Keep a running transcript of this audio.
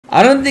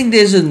I don't think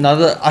there's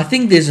another. I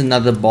think there's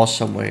another boss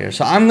somewhere here.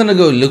 So I'm gonna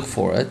go look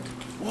for it.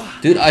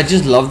 Dude, I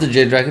just love the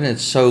Jet Dragon.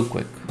 It's so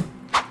quick.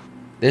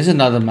 There's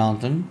another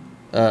mountain.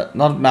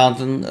 Not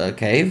mountain,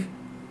 cave.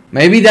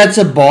 Maybe that's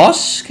a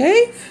boss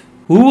cave?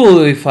 Who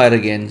will we fight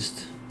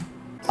against?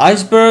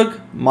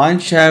 Iceberg,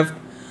 Mineshaft,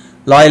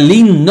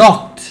 Lyeen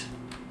Noct.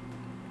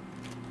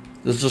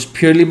 This was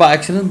purely by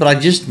accident, but I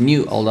just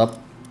knew. Hold up.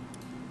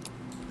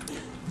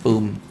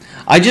 Boom.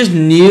 I just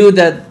knew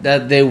that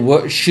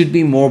there should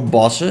be more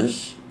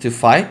bosses to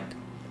fight.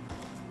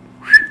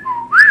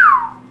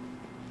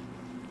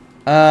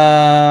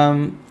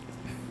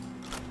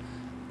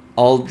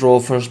 I'll draw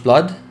first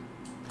blood.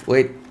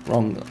 Wait,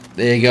 wrong.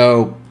 There you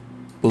go.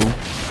 Boom.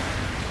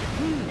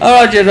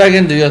 Alright, Jet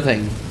Dragon, do your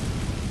thing.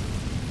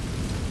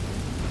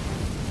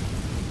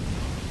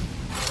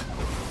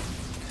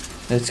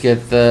 Let's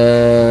get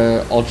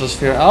the Ultra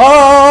Sphere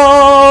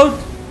out!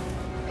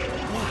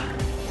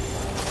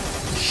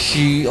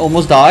 She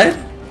almost died.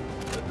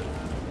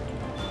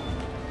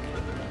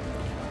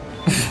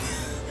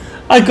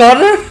 I got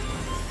her?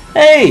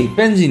 Hey,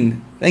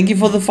 Benzine, thank you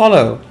for the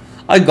follow.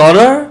 I got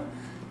her.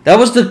 That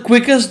was the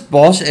quickest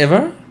boss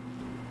ever.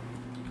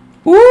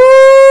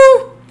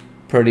 Woo!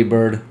 Pretty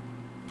bird.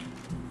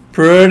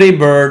 Pretty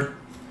bird.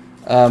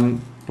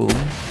 Boom.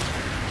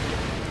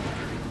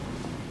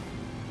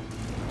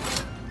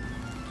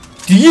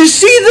 Do you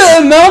see the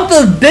amount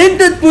of dent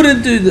that put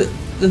into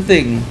the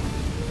thing?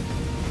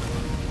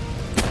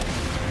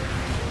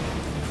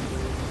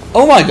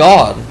 Oh my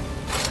god.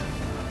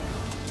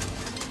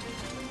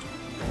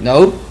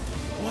 Nope.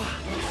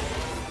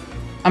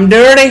 I'm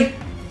dirty.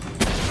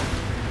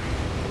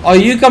 Are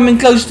you coming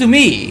close to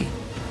me?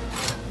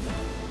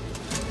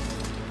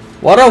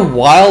 What a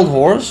wild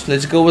horse.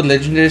 Let's go with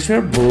Legendary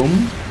Sphere.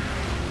 Boom.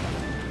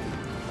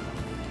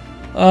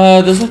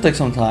 This will take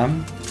some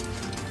time.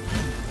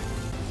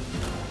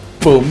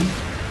 Boom.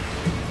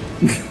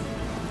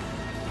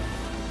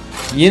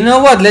 You know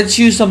what? Let's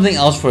use something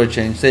else for a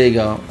change. There you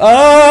go.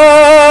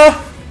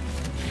 Ah!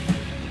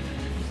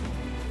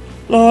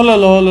 La la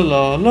la la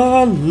la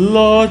la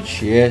la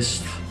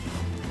chest.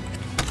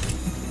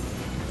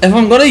 If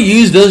I'm gonna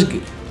use this,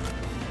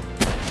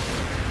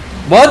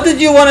 what did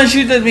you want to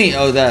shoot at me?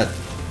 Oh, that.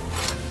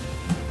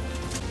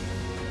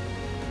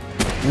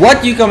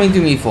 What you coming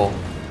to me for?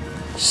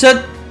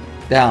 Sit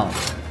down.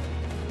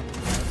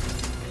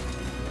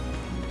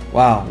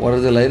 Wow, what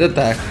a delayed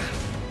attack.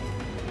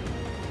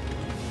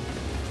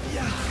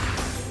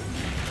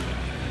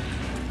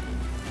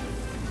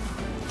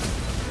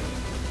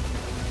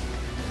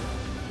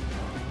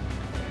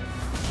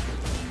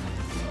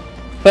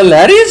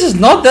 Valerius is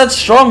not that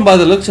strong by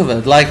the looks of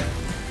it. Like,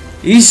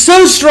 he's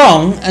so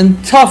strong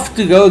and tough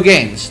to go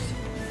against.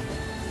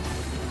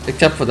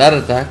 Except for that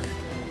attack.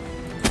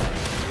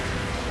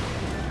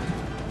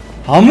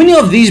 How many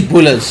of these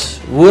bullets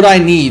would I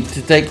need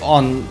to take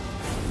on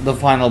the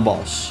final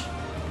boss?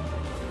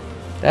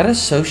 That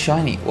is so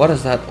shiny. What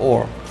is that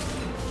ore?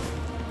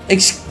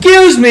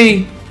 Excuse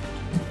me!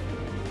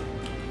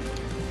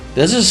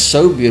 This is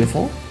so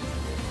beautiful.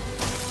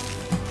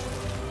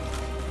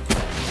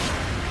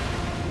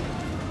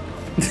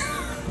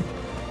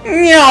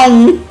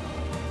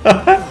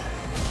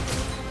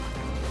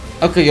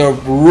 Okay, you're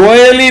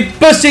royally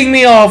pissing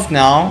me off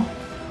now.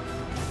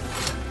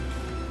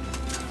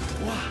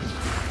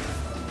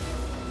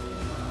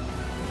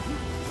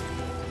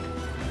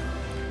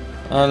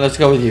 Let's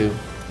go with you.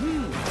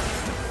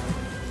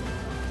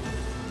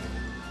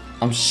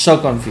 I'm so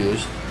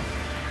confused.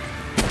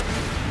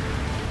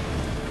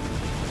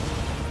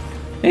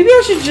 Maybe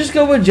I should just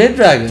go with Jet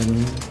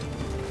Dragon.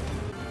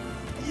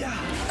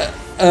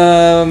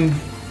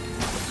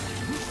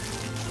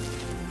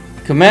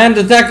 Command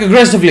attack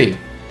aggressively.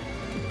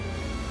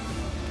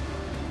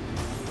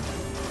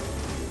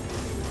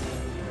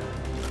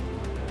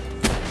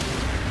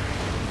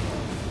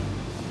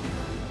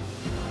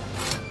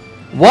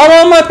 What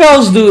are my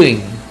pals doing?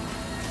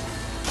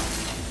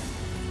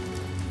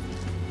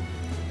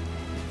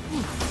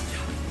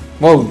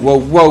 Whoa, whoa,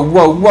 whoa,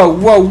 whoa, whoa,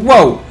 whoa,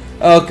 whoa.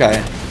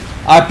 Okay.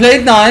 I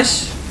played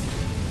nice.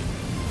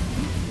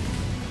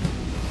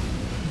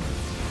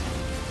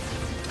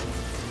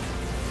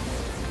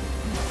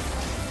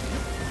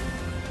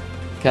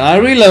 Can I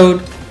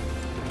reload?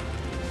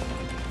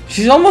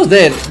 She's almost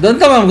dead. Don't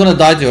tell me I'm gonna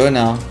die to her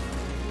now.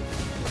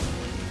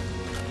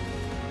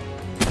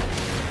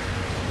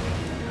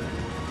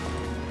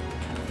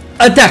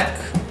 Attack!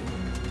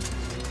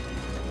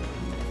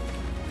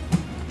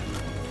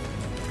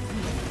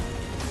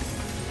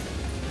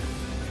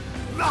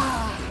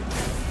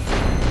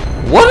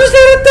 What is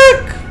that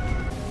attack?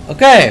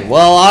 Okay,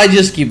 well, I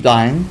just keep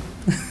dying.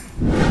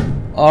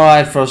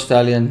 Alright,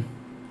 Frostallion.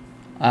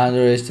 I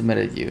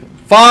underestimated you.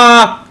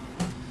 Fuck!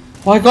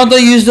 Why can't I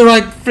use the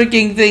right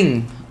freaking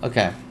thing?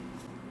 Okay.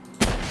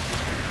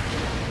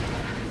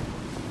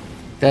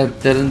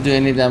 That didn't do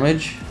any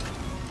damage.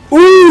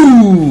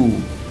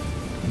 Ooh!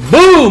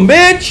 Boom,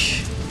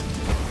 bitch!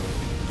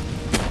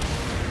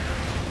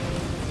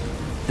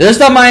 This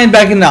time I ain't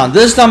backing down.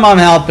 This time I'm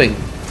helping.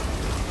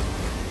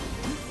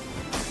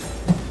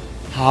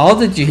 How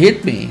did you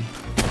hit me?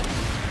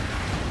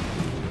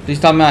 Please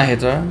tell me I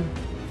hit her.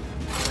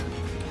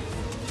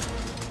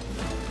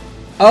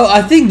 Oh,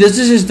 I think this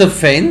is his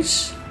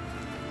defense.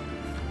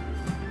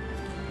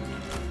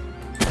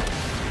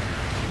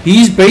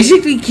 He's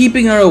basically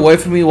keeping her away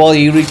from me while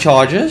he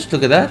recharges.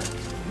 Look at that.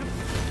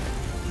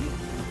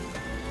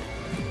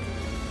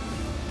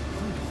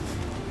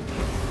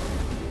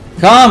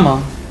 Come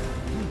on.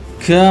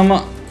 Come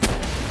on.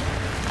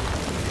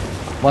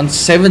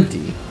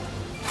 170.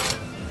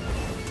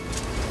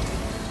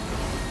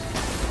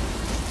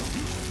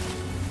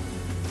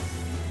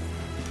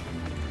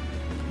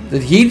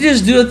 Did he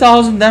just do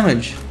 1,000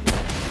 damage?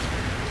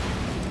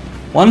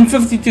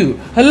 152.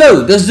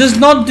 Hello, does this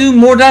not do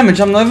more damage?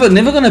 I'm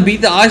never gonna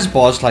beat the ice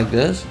boss like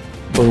this.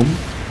 Boom.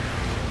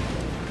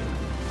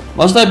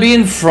 Must I be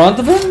in front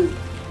of him?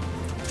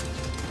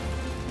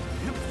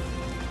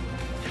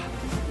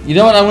 You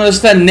know what? I'm gonna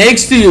stand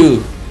next to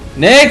you.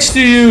 Next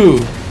to you.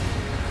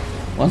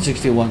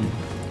 161.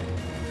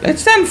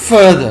 Let's stand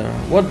further.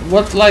 What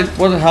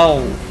the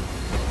hell?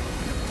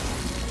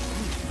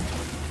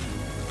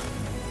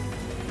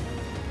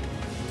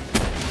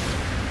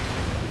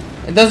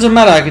 It doesn't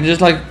matter, I can just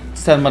like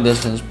stand my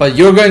distance. But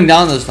you're going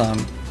down this time.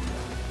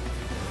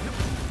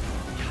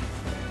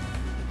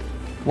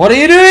 What are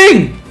you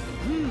doing?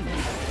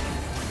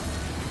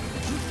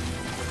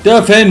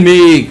 Defend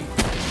me.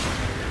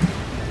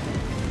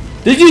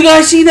 Did you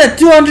guys see that?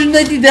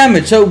 280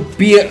 damage. So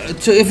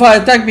if I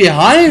attack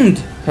behind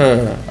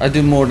her, I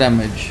do more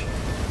damage.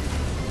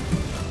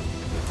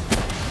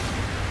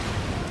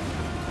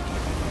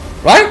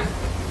 Right?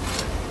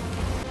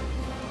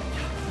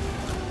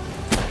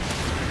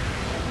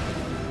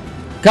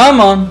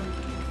 Come on.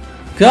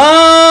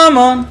 Come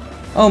on.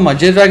 Oh, my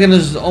Jade Dragon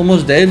is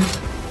almost dead.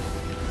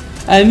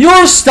 And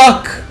you're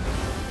stuck.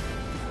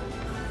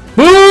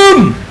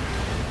 Boom.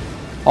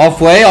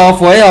 Halfway,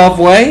 halfway,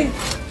 halfway.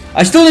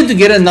 I still need to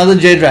get another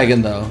Jade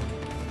Dragon though.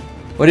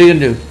 What are you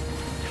gonna do?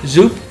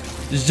 Zoop.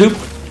 Zoop.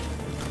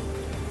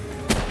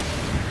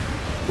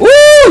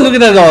 Woo! Look at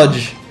that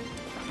dodge.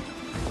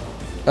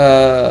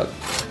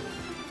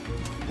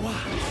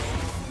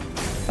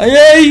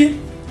 Yay!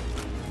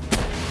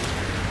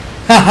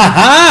 Ha ha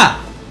ha!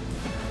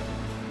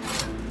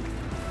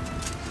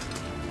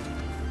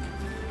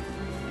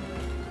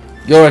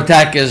 Your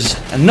attack is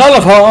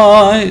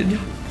nullified.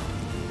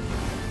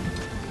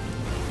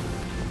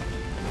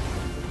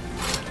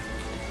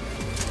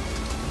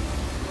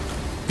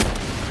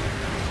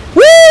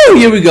 Woo!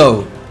 Here we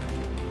go.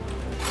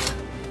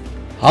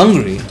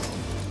 Hungry.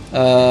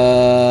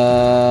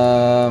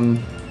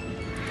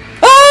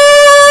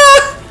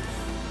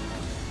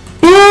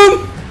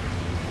 Boom!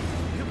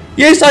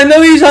 Yes, I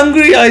know he's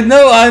hungry. I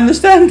know. I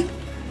understand.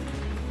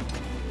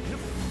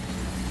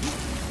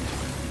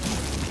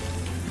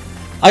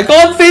 I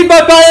can't feed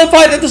my pal and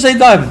fight at the same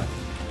time.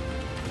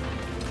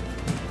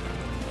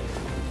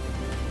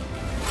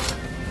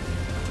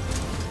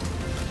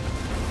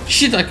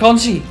 Shit, I can't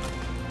see.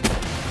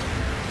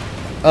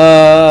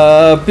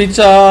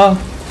 Pizza.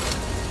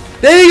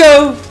 There you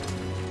go.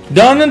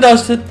 Done and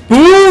dusted.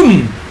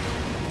 Boom!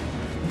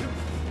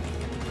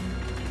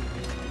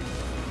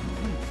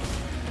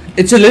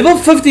 It's a level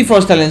 50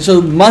 Frostallion,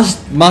 so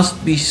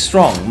must be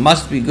strong.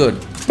 Must be good.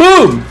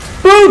 Boom!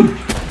 Boom!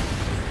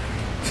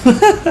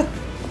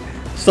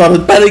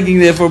 Started panicking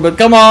there for a bit.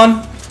 Come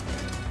on!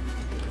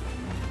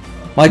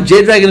 My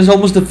Jade Dragon is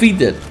almost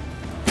defeated.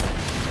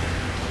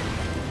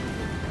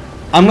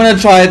 I'm gonna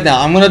try it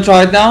now. I'm gonna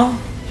try it now.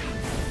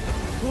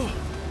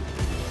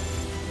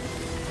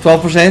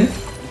 12%?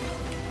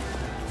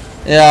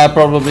 Yeah,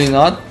 probably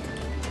not.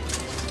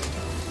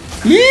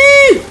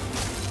 Yee!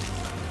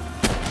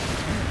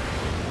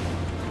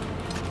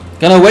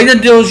 Gonna wait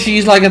until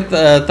she's like at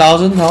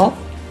 1,000 health.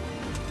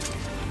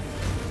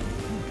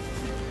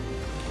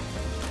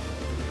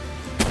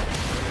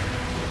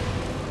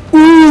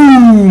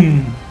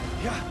 Boom!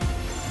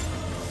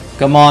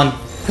 Come on,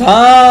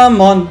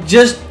 come on!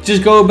 Just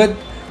go a bit.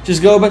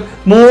 Just go a bit.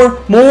 More.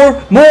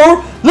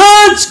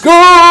 Let's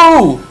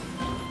go!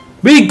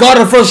 We got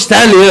a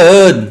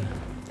Frostallion!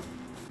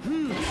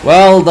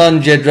 Well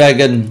done, Jade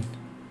Dragon.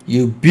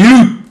 You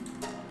beaut!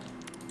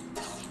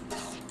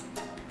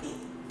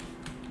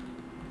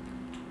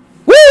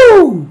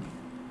 Woo!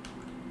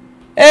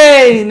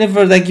 Hey,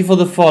 Nifer, thank you for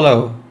the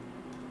follow.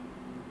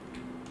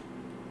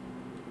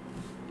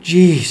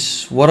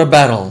 Jeez, what a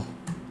battle.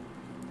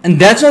 And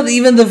that's not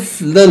even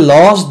the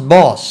last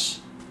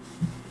boss.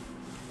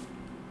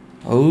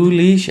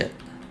 Holy shit.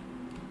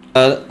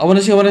 I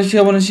wanna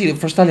see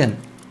Frostallion.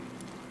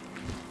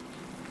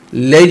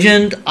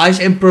 Legend,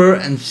 Ice Emperor,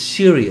 and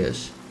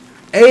Sirius.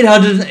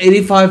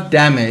 885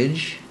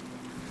 damage.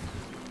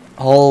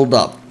 Hold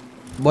up.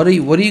 What are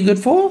you good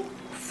for?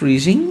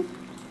 Freezing.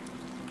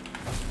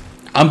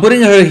 I'm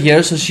putting her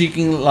here so she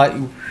can like.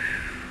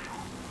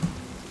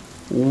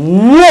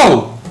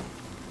 Whoa!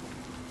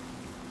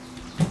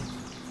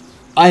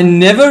 I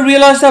never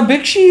realized how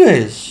big she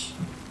is.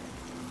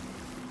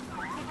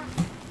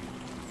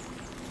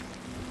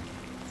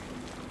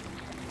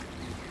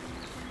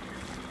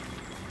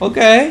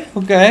 Okay,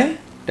 okay.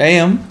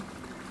 Damn.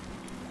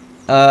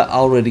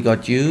 Already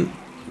got you.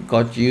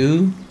 Got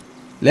you.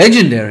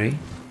 Legendary.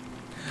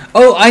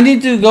 Oh, I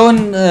need to go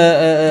and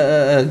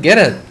get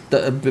it.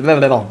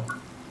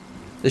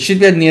 There should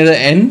be near the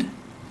end.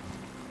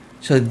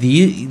 So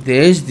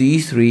there's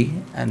these three,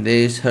 and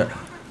there's her.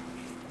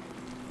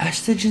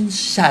 Astagen's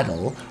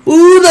saddle.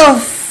 Who the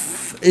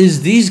f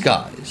is these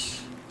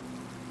guys?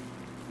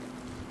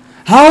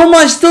 How am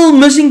I still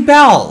missing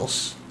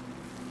pals?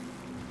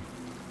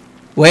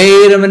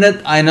 Wait a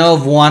minute. I know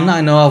of one.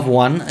 I know of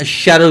one. A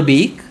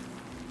Shadowbeak.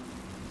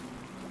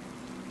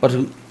 But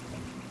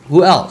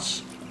who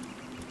else?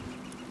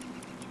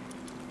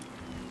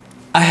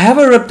 I have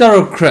a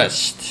Reptile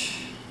Crest.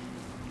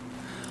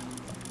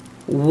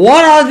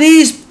 What are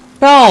these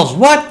pals?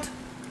 What?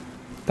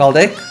 Pal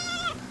deck?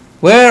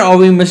 Where are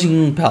we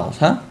missing pals,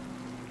 huh?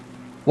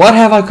 What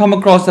have I come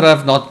across that I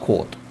have not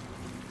caught?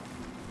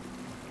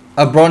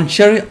 A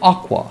Broncherry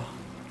Aqua.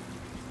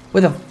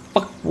 Where the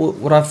fuck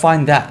would I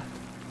find that?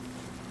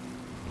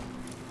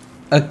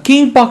 A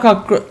King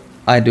Paka.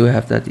 I do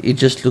have that. It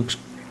just looks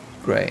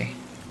grey.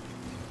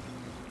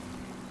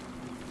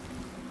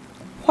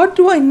 What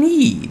do I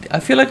need?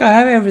 I feel like I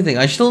have everything.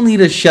 I still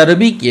need a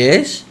Shadowbeak,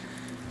 yes.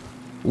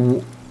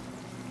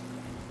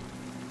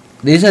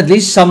 There's at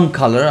least some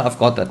color. I've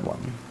got that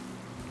one.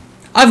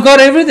 I've got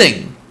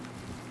everything.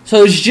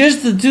 So it's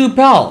just the two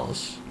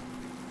pals.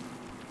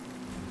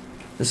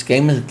 This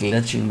game is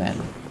glitching,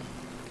 man.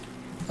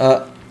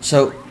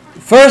 So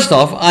first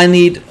off, I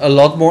need a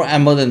lot more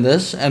ammo than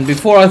this. And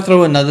before I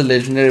throw another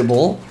legendary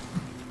ball,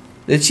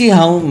 let's see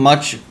how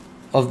much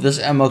of this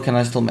ammo can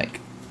I still make.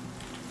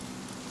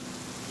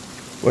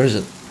 Where is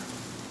it?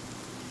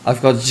 I've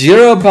got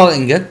 0 pal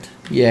ingot.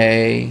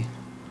 Yay.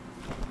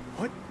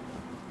 What?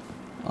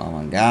 Oh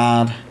my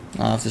god.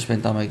 I have to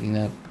spend time making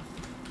that.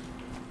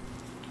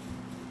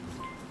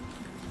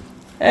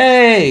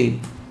 Hey!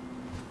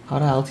 How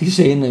the hell do you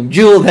say your name?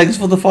 Jewel, thanks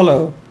for the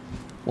follow.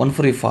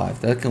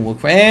 145. That can work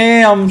for.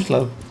 Hey, I'm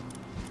slow.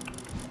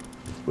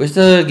 Where's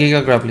the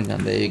Giga grappling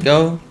gun? There you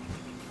go.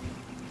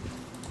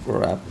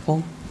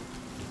 Grapple.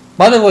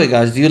 By the way,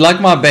 guys, do you like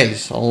my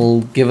base?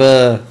 I'll give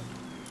a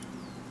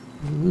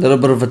little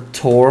bit of a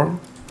tour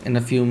in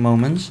a few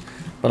moments,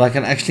 but I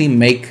can actually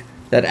make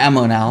that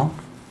ammo now.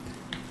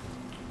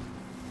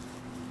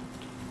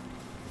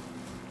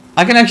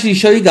 I can actually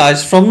show you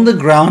guys from the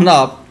ground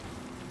up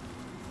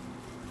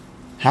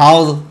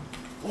how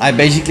I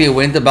basically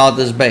went about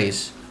this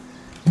base.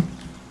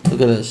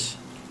 Look at this.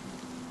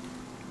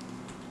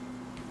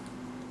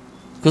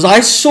 Because I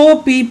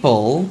saw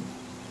people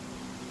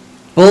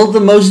build the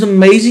most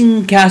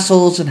amazing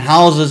castles and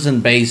houses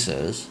and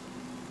bases.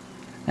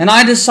 And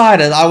I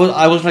decided,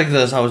 I was like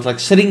this. I was like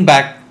sitting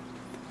back,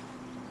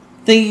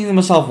 thinking to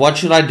myself, what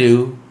should I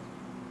do?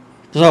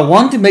 Because I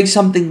want to make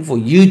something for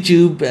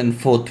YouTube and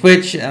for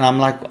Twitch. And I'm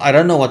like, I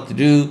don't know what to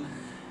do.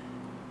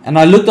 And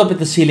I looked up at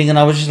the ceiling and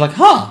I was just like,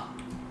 huh,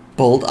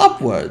 build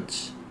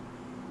upwards.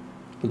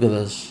 Look at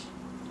this.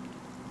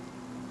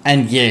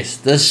 And yes,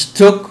 this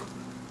took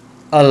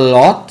a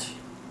lot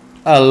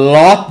of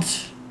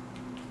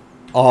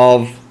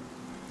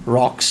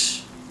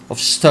rocks, of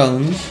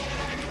stones.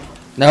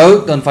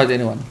 No, don't fight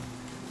anyone.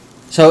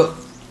 So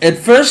it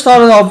first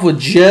started off with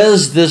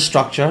just this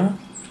structure.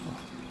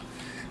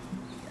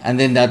 And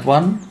then that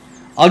one.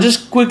 I'll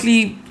just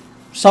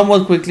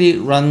somewhat quickly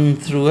run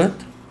through it.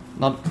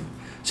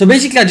 So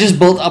basically I just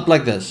built up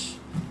like this.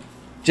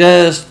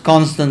 Just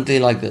constantly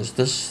like this.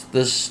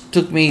 This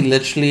took me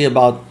literally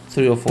about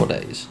 3 or 4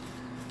 days.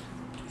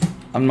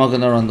 I'm not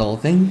gonna run the whole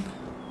thing.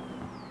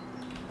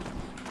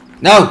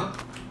 No!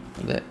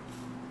 There.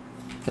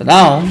 So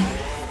now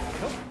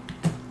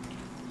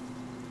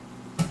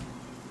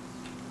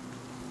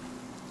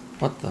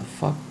what the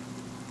fuck?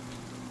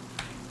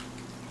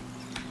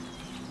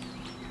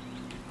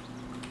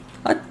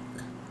 What?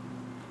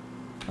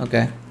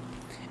 Okay.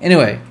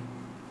 Anyway.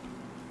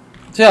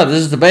 So yeah,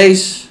 this is the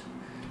base.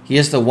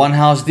 Here's the one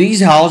house.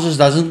 These houses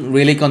doesn't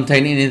really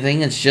contain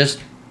anything. It's just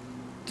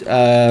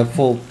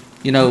for,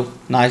 you know,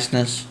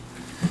 niceness.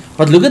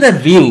 But look at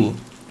that view.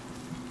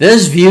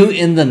 This view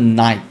in the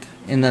night.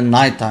 In the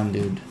nighttime,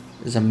 dude.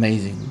 Is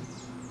amazing.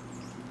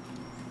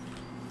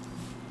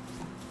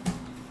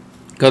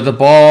 Got the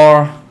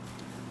bar.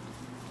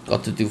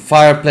 Got to do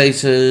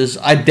fireplaces.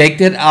 I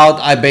decked it out.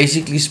 I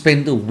basically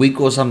spent a week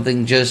or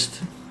something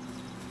just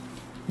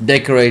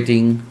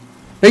decorating.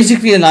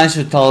 Basically a nice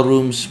hotel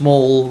room,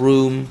 small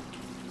room,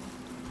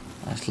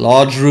 nice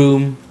large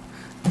room.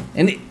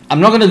 And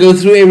I'm not going to go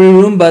through every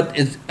room, but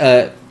it's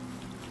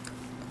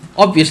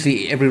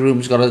obviously every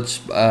room's got its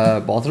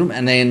bathroom.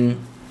 And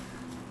then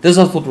this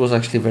I thought was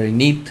actually very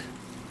neat.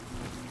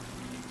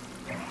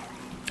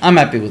 I'm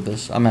happy with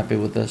this. I'm happy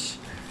with this.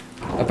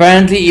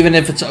 Apparently, even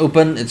if it's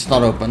open, it's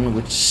not open,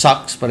 which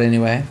sucks. But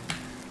anyway,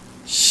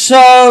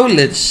 so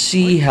let's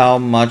see how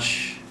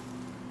much.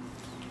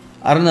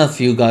 I don't know if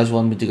you guys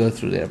want me to go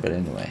through there, but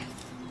anyway.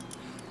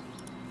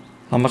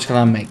 How much can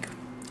I make?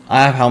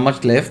 I have how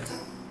much left?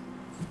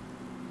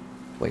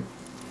 Wait.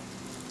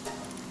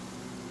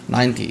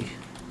 90.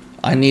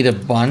 I need a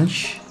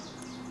bunch.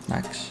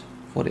 Max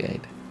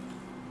 48.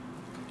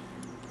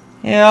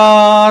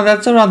 Yeah,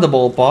 that's around the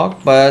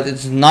ballpark. But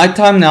it's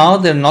nighttime now.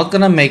 They're not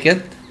gonna make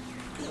it.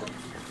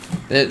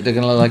 They're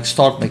gonna like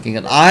start making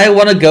it. I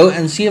want to go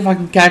and see if I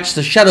can catch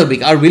the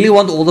Shadowbeak. I really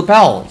want all the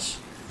pals.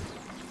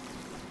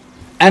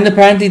 And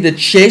apparently the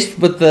chest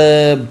with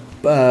the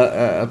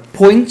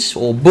points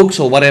or books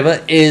or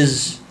whatever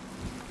is...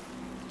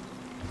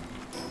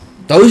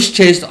 Those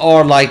chests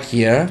are like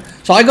here.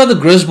 So I got the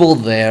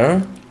Griswold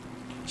there.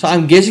 So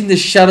I'm guessing the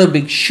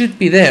Shadowbeak should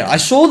be there. I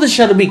saw the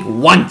Shadowbeak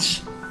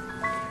once.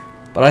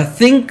 But I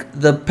think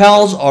the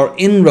pals are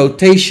in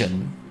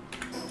rotation.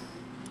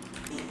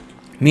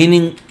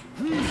 Meaning,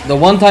 the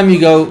one time you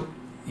go,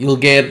 you'll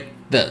get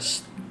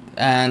this.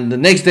 And the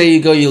next day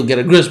you go, you'll get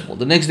a Griswold.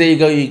 The next day you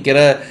go, you get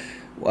a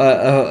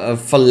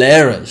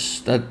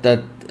Phalaris.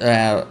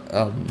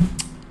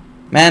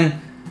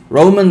 Man,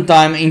 Roman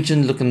time,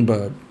 ancient looking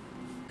bird.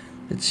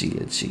 Let's see.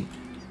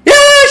 Yeah,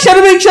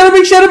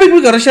 Shadowbeak.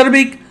 We got a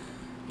Shadowbeak.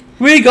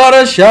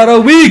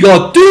 We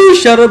got 2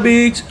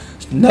 Shadowbeaks.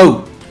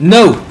 No.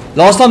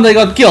 Last time they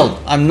got killed.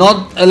 I'm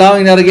not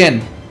allowing that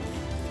again.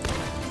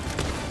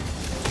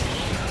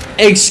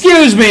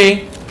 Excuse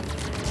me.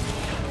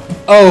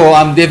 Oh,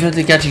 I'm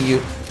definitely catching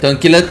you. Don't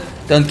kill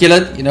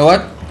it. You know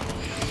what?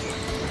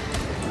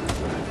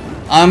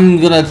 I'm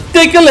gonna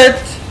tickle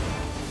it.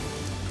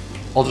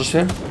 Ultra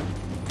Sphere.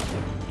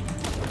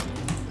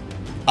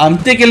 I'm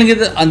tickling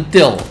it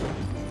until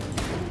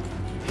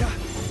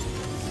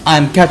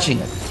I'm catching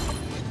it.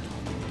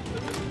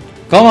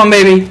 Come on,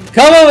 baby.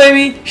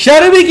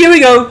 Shadowbeak, here we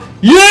go.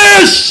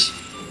 Yes!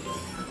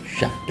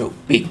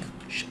 Shadowbeak.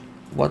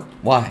 What?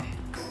 Why?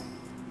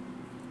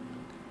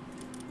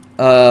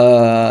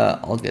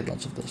 I'll get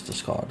lots of this.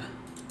 Discard.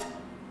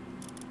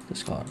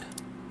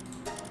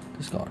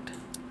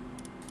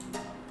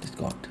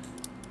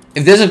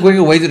 If there's a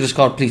quicker way to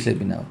discard, please let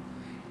me know.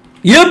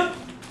 Yep!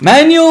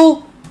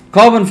 Manual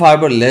carbon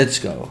fiber, let's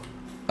go.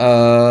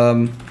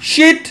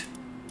 Shit!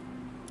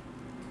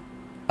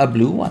 A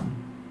blue one.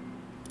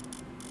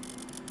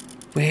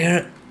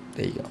 Where?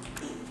 There you go.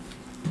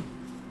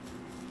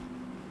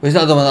 Where's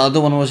the other one? The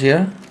other one was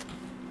here.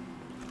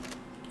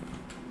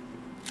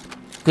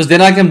 Because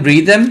then I can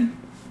breed them.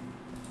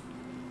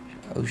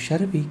 Oh,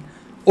 Shadowbeak.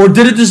 Or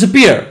did it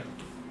disappear?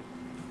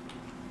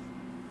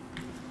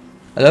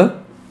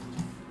 Hello?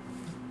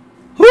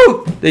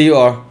 Whoo! There you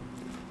are.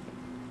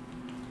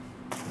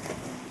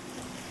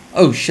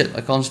 Oh shit,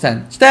 I can't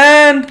stand.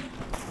 Stand!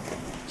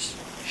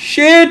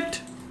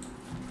 Shit!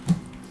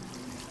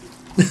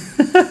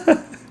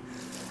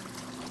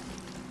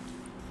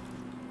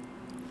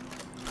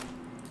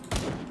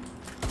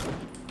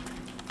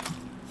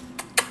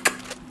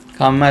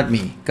 Come at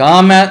me.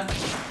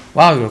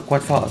 Wow, you're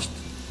quite fast.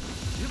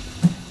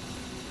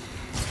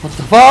 What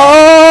the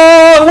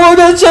fuck? Whoa,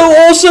 that's so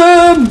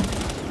awesome!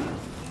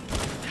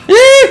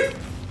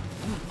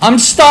 I'm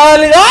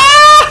styling.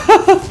 Ah!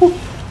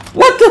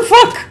 What the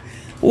fuck?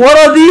 What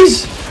are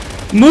these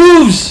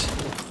moves?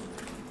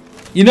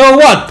 You know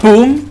what?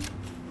 Boom.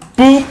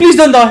 Please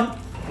don't die.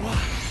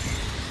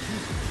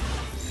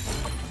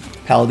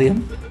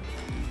 Paldium.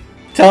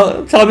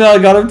 Tell me I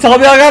got him.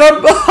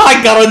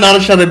 I got another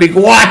Shadowbeak.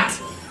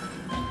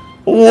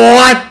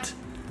 What?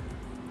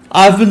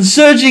 I've been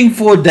searching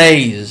for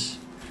days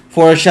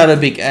for a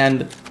Shadowbeak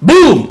and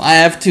boom! I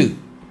have 2.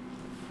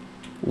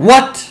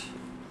 What?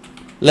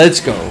 Let's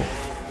go.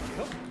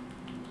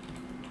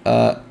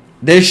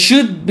 There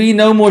should be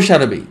no more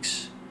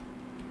Shadowbeaks.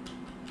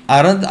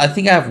 I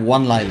think I have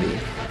 1 Lyleen.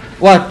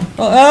 What?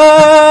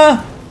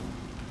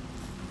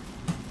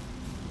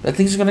 That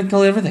thing's gonna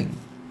kill everything.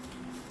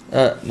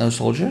 No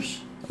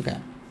soldiers? Okay.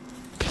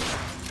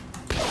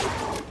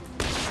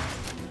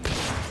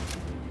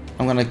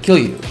 I'm gonna kill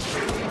you.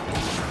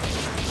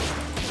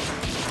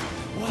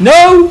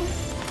 No!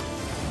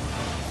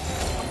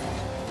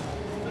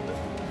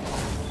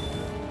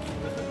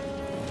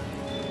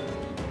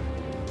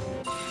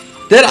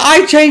 Did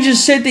I change a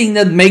setting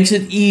that makes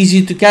it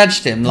easy to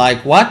catch them?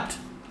 Like what?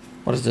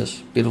 What is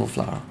this? Beautiful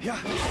flower.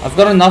 I've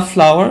got enough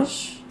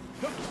flowers.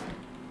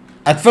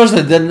 At first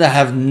I didn't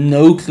have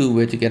no clue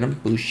where to get them.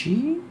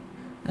 Bushy.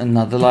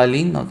 Another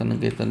Lyleen. Not gonna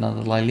get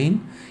another Lyleen.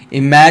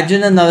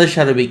 Imagine another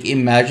Shadowbeak.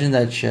 Imagine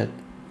that shit.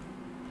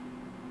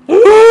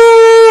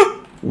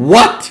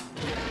 What?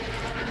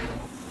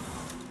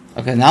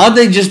 Okay, now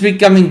they're just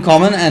becoming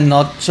common and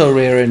not so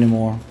rare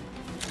anymore.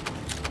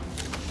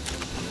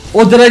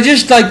 Or did I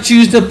just like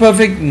choose the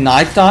perfect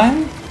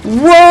nighttime?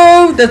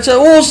 Whoa, that's an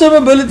awesome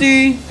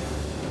ability.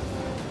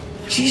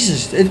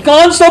 Jesus, it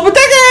can't stop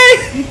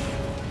attacking.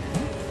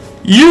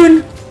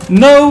 You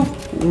know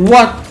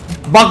what?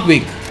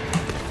 Buckbeak.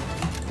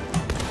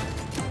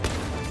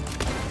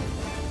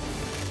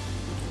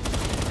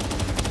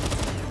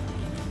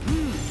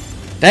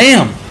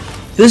 Damn.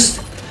 This,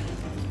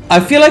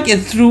 I feel like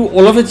it threw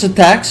all of its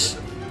attacks.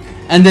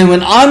 And then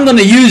when I'm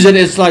gonna use it,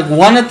 it's like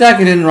 1 attack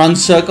and then run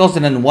circles,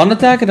 and then 1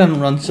 attack and then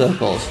run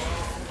circles.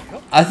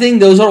 I think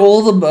those are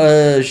all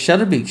the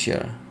Shadowbeaks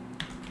here.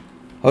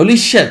 Holy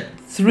shit.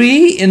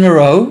 3 in a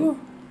row.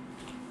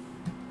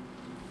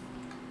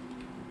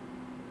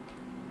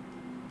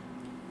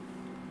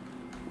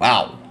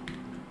 Wow.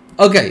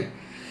 Okay.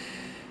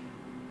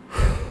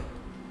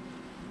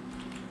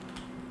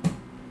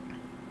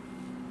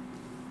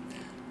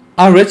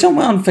 I read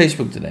somewhere on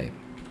Facebook today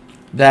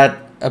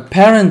that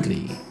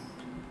apparently,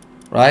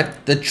 right,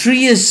 the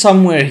tree is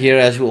somewhere here,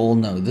 as we all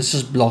know. This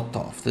is blocked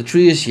off. The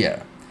tree is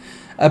here.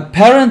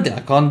 Apparently,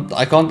 I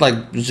can't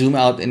like zoom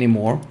out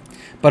anymore,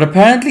 but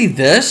apparently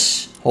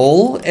this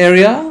whole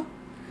area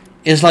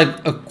is like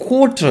a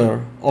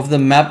quarter of the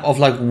map of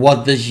like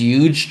what this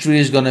huge tree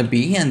is gonna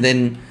be, and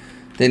then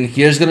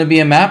here's gonna be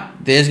a map,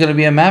 there's gonna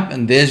be a map,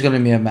 and there's gonna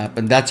be a map,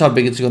 and that's how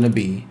big it's gonna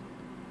be.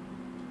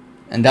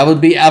 And that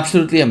would be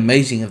absolutely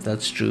amazing if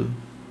that's true.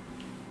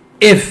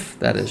 If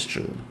that is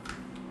true.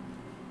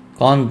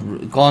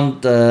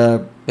 Can't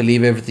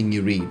believe everything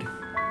you read.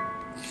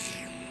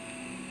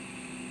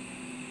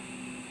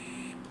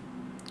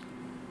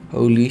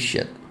 Holy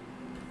shit.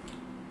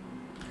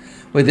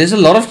 Wait, there's a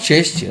lot of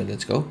chests here.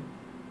 Let's go.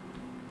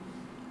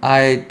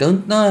 I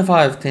don't know if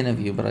I have 10 of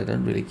you, but I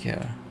don't really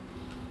care.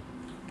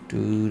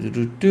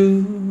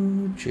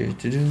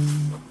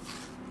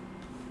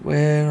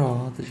 Where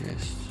are the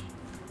chests?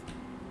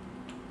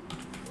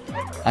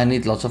 I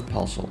need lots of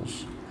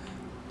pulsals.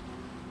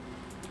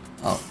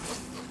 Oh.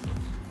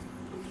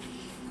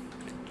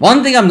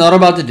 One thing I'm not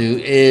about to do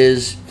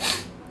is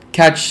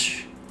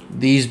catch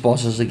these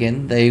bosses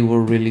again. They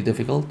were really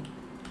difficult.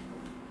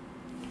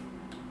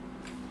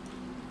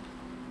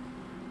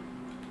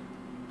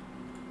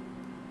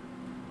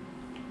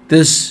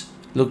 This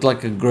looked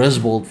like a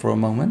Griswold for a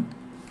moment.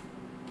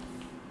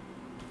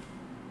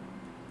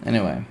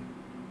 Anyway.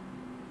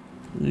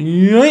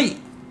 Yay!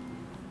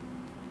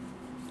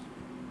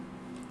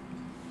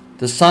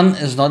 The sun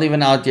is not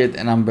even out yet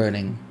and I'm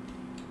burning.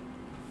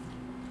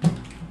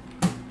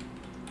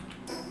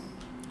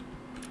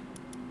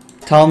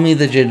 Tell me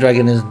the Jet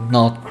Dragon is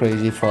not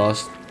crazy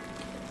fast.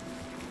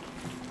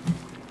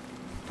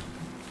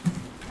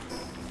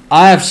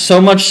 I have so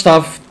much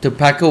stuff to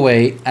pack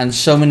away and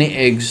so many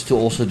eggs to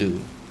also do.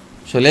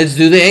 So let's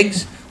do the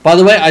eggs. By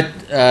the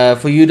way,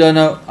 for you don't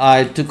know,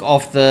 I took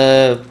off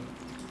the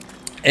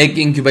egg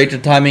incubator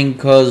timing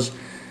because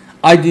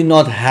I do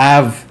not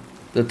have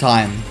the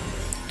time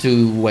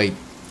to wait.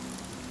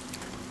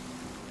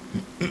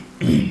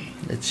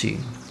 Let's see.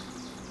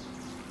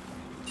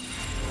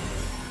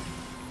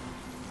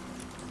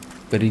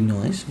 Very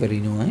nice, very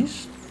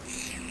nice.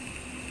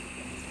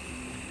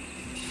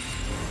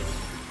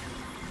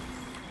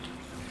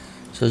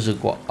 So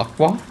Zaqua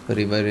Aqua,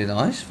 very, very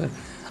nice.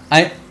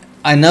 I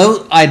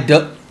know I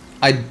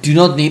do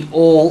not need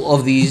all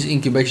of these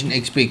incubation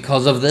eggs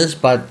because of this,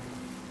 but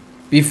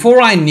before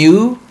I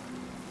knew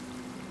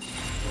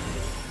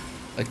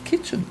a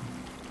kitchen.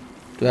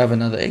 Do I have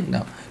another egg?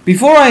 No.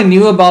 Before I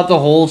knew about the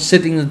whole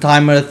setting the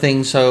timer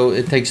thing, so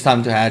it takes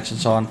time to hatch and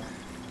so on,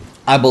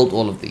 I built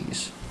all of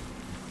these.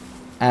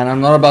 And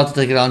I'm not about to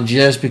take it down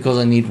just because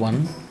I need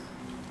one.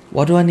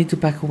 What do I need to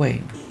pack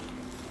away?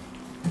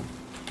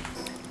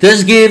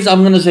 This gives,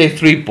 I'm going to say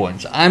 3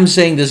 points. I'm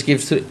saying this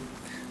gives 2.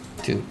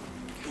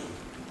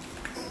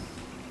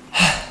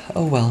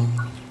 Oh well.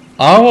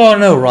 I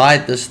want to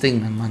ride this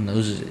thing. And my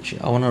nose is itchy.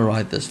 I want to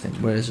ride this thing.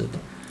 Where is it?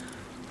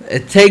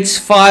 It takes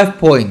 5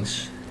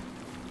 points.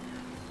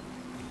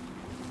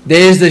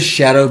 There's the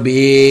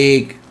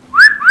Shadowbeak.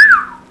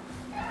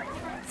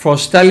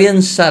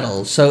 Frostallion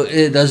saddle. So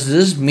does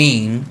this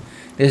mean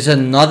there's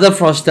another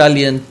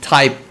Frostallion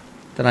type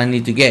that I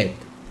need to get?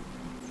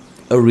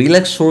 A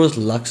Relaxaurus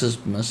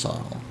Luxus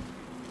missile.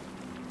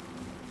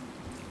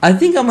 I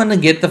think I'm gonna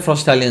get the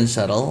Frostallion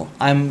saddle.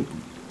 I'm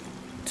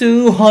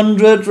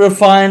 200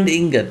 refined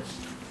ingot.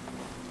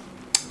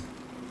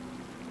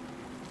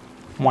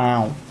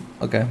 Wow.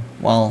 Okay.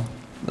 Well,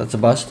 that's a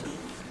bust.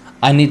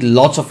 I need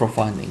lots of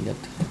refined ingot.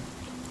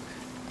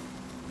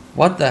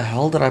 What the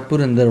hell did I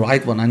put in the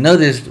right one? I know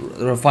there's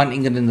refined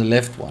ingot in the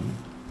left one.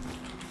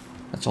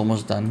 That's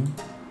almost done.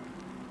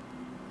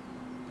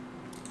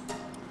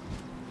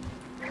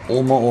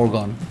 All my ore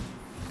gone.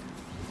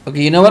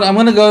 Okay, you know what? I'm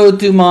gonna go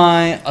to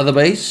my other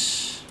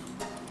base.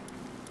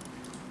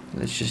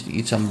 Let's just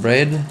eat some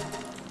bread. I'm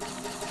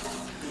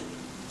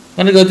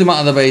gonna go to my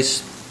other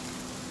base.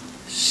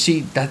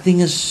 See, that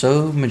thing is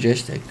so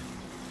majestic.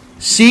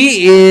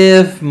 See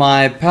if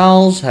my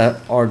pals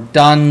are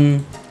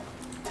done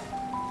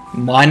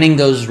mining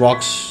those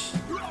rocks.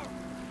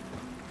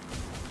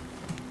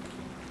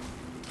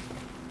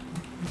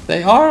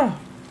 They are.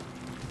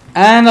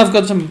 And I've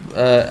got some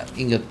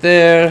ingot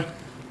there.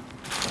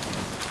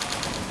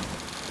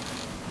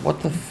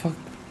 What the fuck?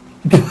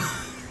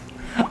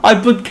 I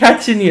put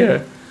cats in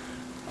here.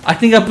 I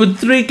think I put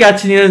 3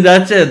 cats in here and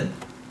that's it.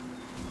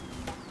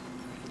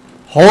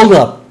 Hold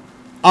up.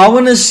 I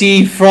want to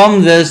see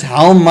from this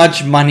how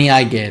much money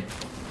I get.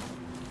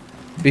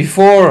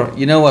 Before,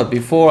 you know what,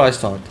 before I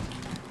start.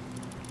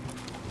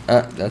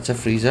 That's a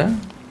freezer.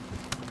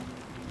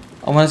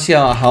 I want to see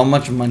how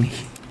much money.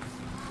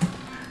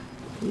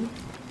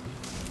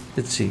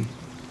 Let's see.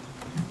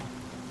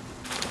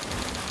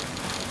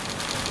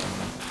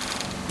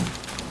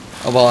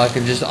 Oh well, I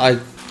could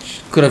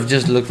have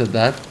just looked at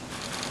that.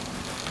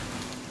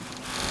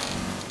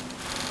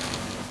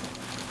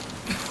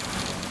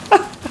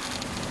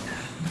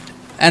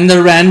 And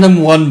the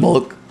random one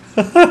bulk.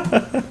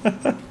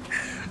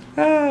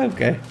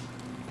 Okay.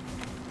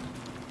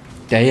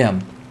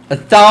 Damn.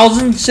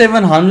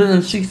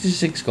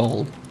 1,766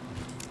 gold.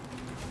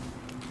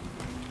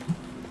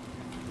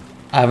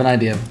 I have an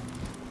idea.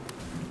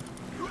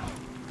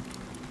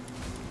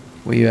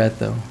 Where you at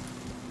though?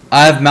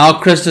 I have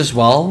Malcrest as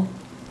well.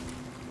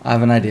 I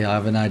have an idea.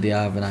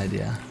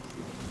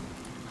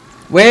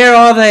 Where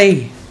are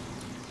they?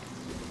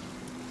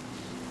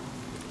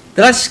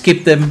 Did I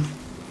skip them?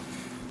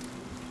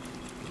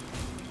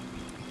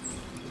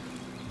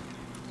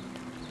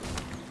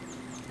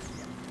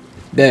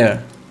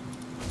 There.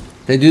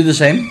 They do the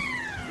same.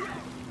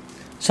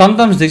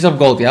 Sometimes digs up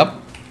gold, yep.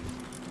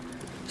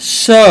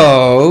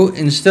 So,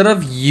 instead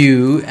of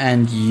you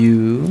and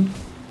you,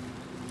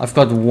 I've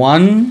got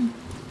 1,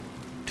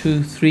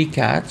 2, 3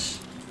 cats.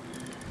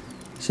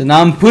 So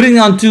now I'm putting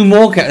on 3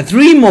 more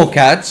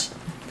cats.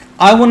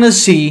 I want to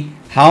see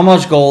how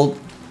much gold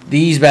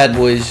these bad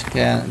boys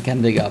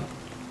can dig up.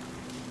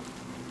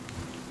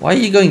 Why are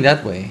you going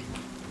that way?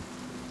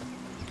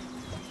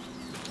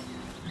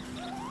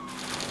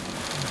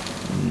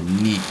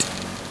 Neat.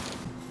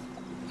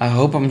 I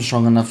hope I'm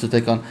strong enough to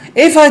take on.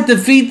 If I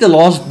defeat the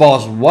last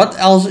boss, what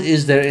else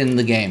is there in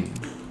the game?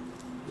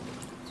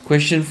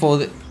 Question for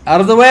the... Out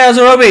of the way,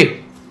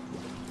 Azarobi!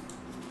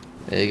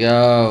 There you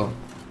go.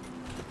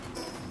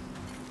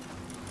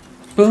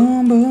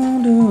 Boom,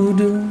 boom, doo,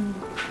 doo.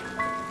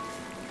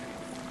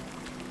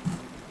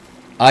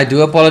 I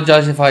do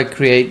apologize if I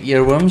create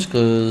earworms,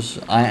 because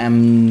I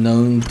am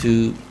known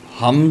to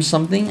hum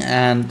something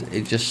and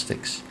it just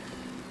sticks.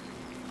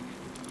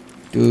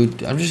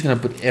 Dude, I'm just gonna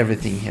put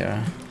everything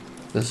here.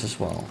 This as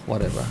well,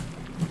 whatever.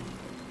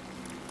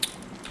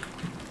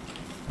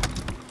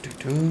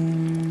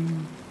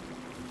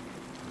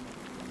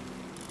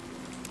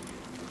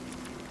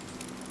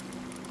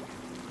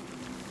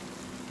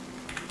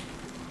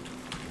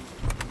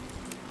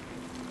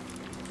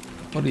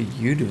 What are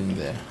you doing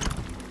there?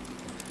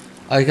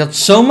 I got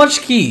so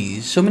much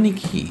keys, so many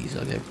keys.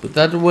 Okay, put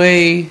that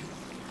away.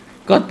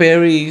 Got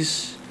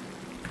berries.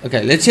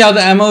 Okay, let's see how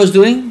the ammo is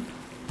doing.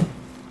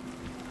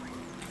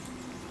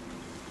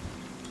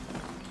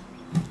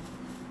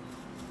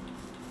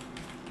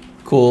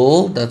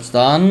 Cool, that's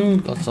done.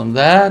 Got some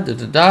there.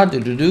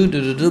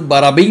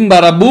 Bada bing,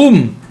 bada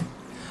boom.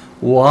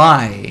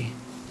 Why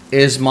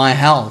is my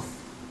health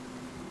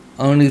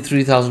only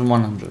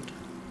 3,100?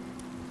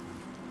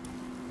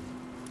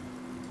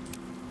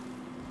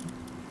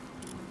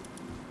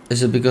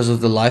 Is it because of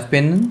the life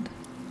pendant?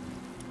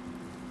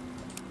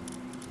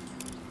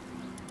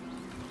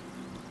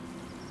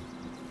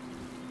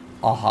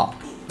 Aha.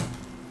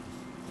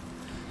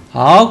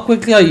 How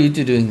quickly are you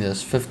two doing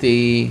this?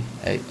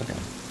 58. Okay.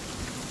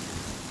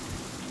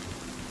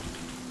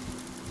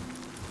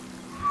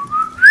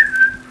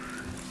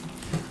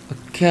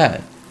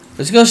 Okay.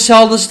 Let's go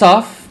sell the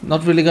stuff.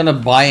 Not really gonna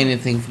buy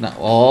anything for now.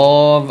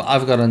 Oh,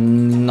 I've got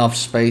enough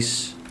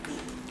space.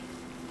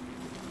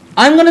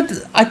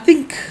 I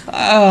think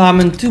I'm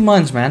in 2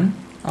 mines, man.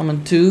 I'm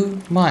in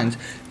 2 mines.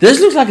 This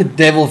looks like a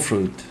devil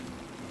fruit.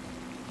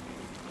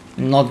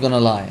 I'm not gonna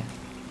lie.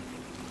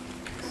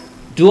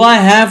 Do I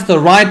have the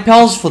right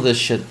pelts for this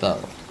shit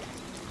though?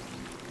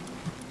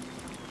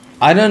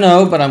 I don't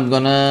know, but I'm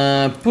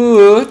gonna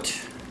put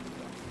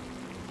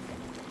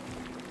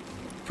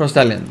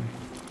Frostallion.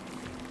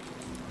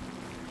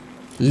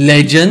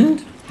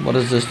 Legend. What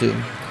does this do?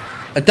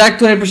 Attack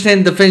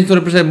 20%, defense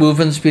 20%,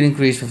 movement speed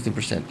increase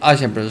 50%.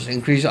 Ice Empress,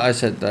 increase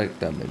ice attack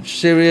damage.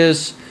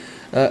 Serious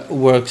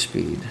work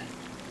speed.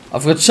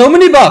 I've got so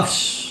many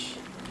buffs.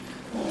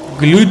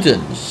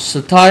 Gluten.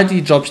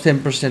 Satiety drops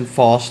 10%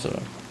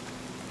 faster.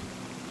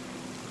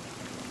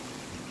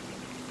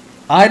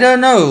 I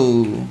don't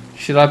know.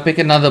 Should I pick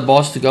another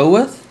boss to go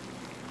with?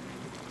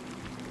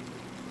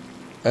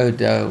 Oh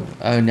no.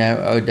 Oh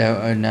no. Oh no.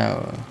 Oh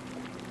no.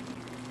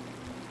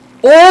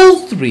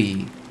 All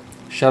 3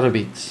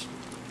 Shadowbeaks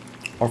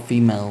are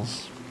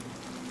females.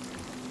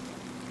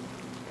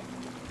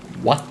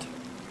 What?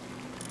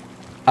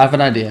 I have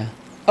an idea.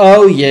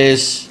 Oh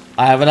yes,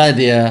 I have an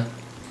idea.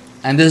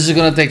 And this is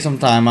gonna take some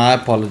time, I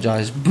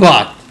apologize.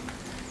 But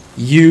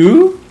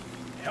you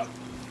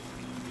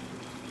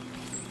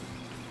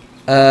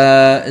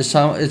is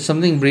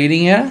something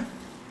breeding here?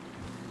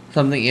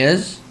 Something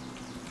is?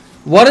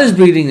 What is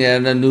breeding there?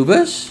 The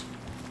Anubis?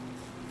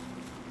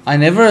 I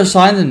never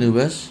assigned the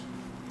Anubis.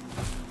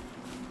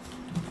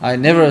 I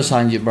never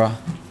assigned you, bruh.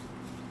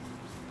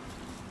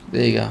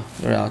 There you go.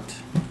 We're out.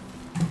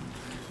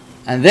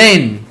 And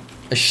then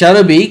a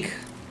Shadowbeak.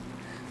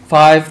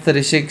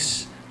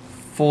 536,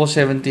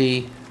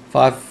 470,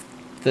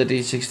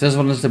 536. This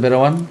one is the better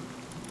one.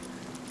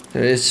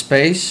 There is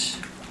space.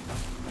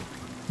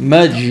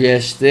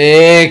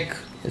 Majestic.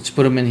 Let's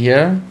put them in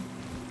here.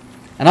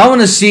 And I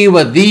want to see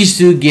what these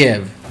 2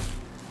 give.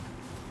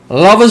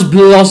 Love is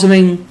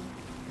blossoming.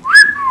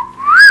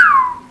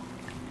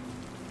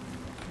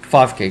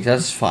 5 cakes,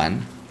 that's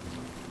fine.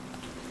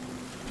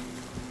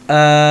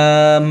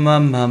 I'm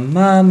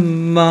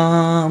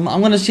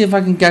gonna see if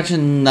I can catch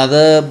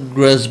another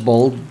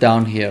Grisbold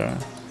down here.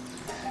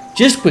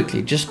 Just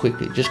quickly.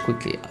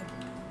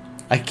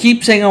 I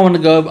keep saying I want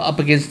to go up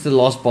against the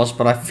last boss,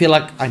 but I feel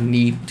like I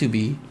need to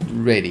be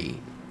ready.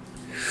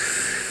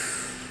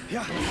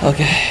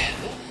 Okay,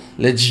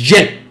 let's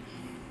jet.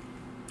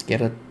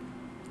 Get it,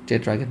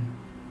 Jet Dragon.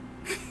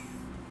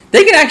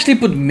 They can actually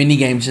put mini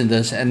games in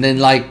this, and then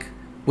like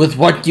with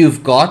what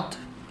you've got,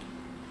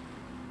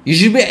 you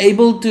should be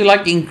able to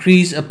like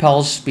increase a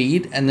pal's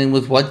speed, and then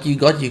with what you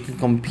got, you can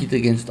compete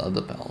against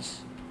other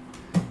pals.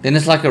 Then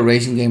it's like a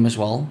racing game as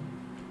well.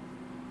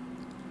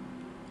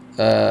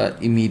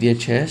 Immediate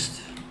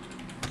chest.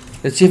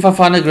 Let's see if I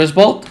find a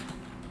Grisbold.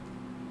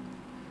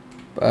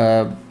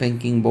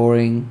 Pinking,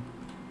 boring.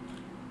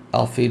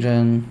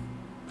 Alphedron.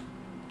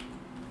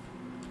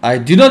 I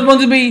do not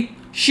want to be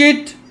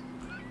shit.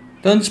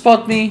 Don't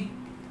spot me.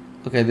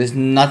 Okay, there's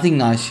nothing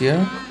nice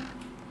here.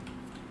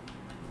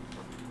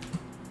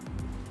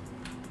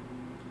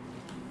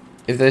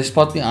 If they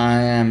spot me, I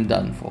am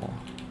done for.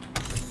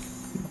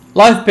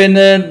 Life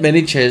pendant,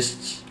 many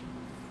chests.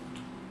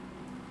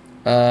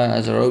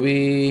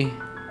 Azarobi.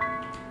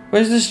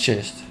 Where's this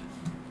chest?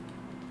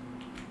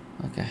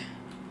 Okay.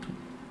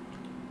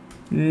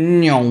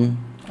 Nyong.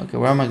 Okay,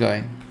 where am I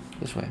going?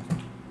 This way.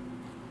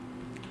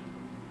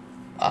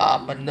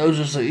 Ah, my nose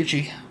is so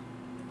itchy.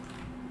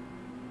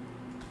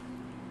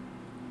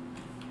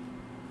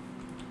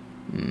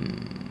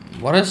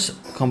 What is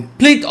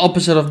complete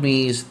opposite of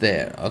me is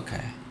there.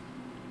 Okay.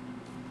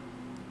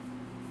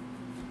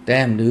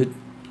 Damn, dude.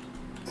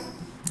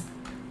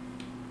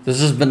 This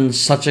has been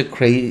such a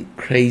crazy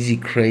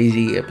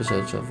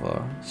episode so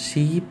far.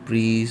 Sea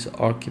Breeze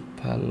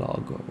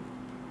Archipelago.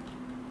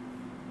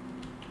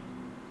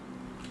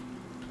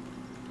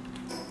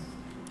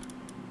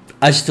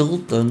 I still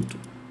don't.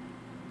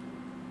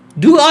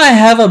 Do I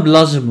have a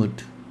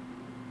Blossamwood?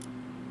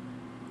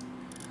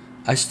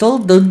 I still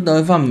don't know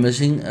if I'm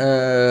missing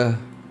a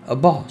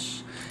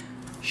boss.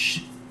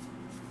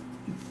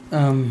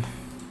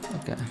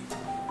 Okay.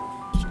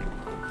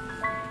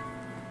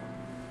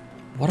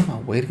 What am I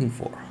waiting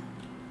for?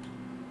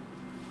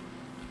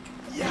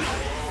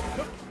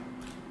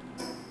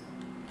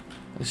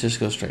 Let's just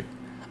go straight.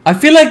 I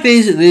feel like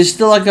there's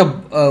still like a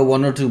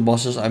 1 or 2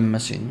 bosses I'm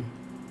missing.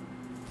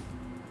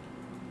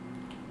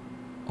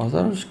 Are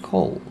those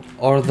coal?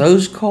 Are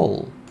those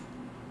coal?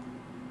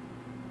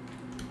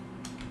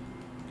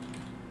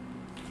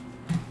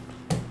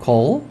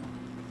 Coal?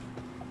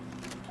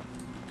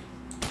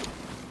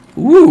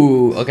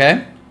 Ooh,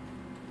 okay.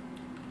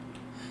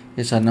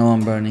 Yes, I know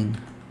I'm burning.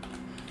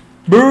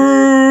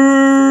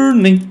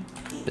 Burning.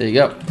 There you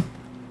go.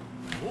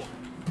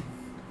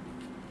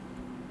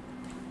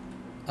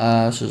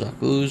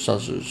 Suzaku,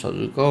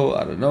 Sazuko,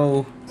 I don't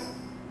know.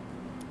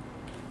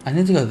 I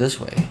need to go this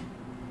way.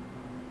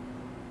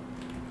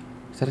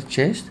 Is that a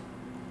chest?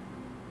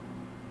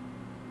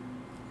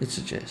 It's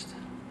a chest.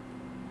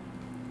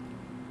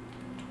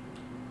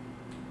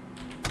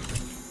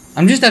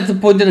 I'm just at the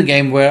point in the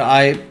game where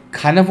I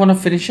kind of want to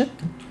finish it.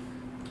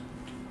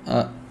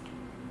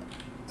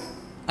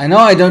 I know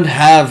I don't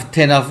have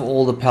 10 of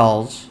all the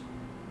pals,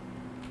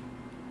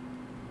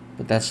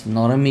 but that's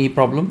not a me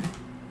problem.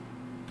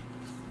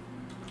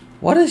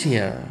 What is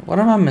here? What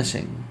am I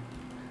missing?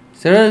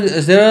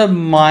 Is there a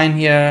mine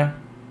here?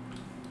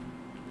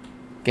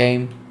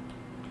 Game.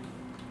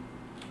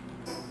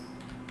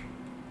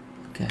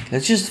 Okay,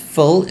 let's just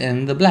fill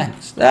in the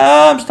blanks.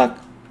 Ah, I'm stuck.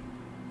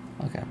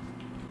 Okay.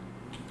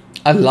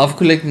 I love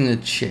collecting the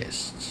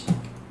chests.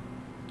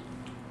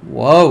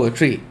 Whoa, a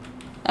tree.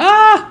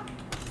 Ah!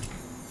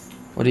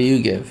 What do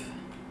you give?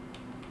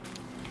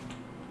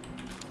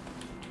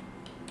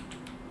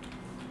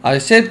 I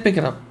said pick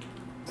it up.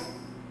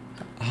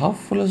 How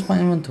full is my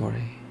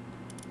inventory?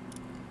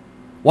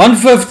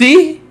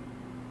 150?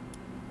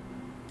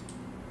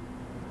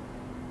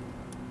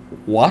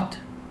 What?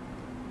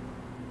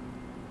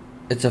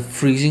 It's a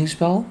freezing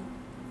spell?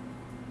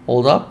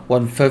 Hold up,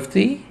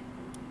 150?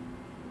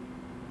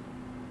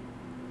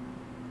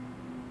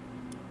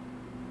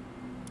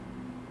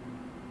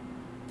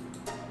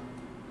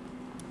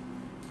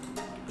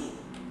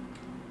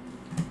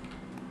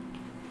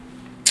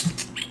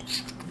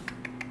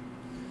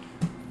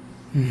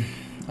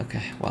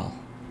 Okay, well.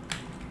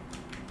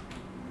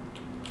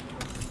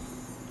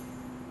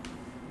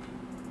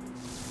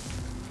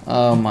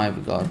 Oh my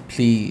god,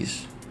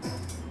 please.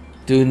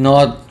 Do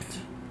not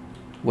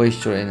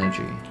waste your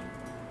energy.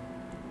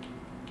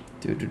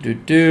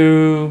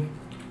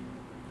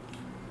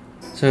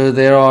 So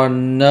there are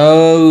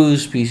no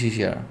species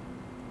here.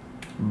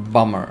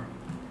 Bummer.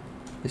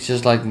 Let's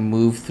just like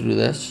move through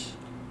this.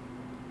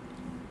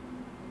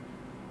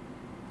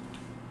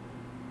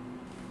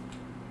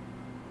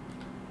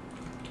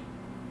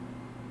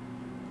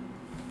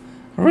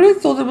 I really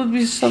thought it would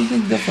be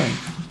something different.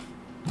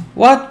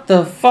 What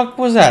the fuck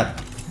was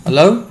that?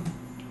 Hello?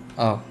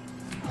 Oh.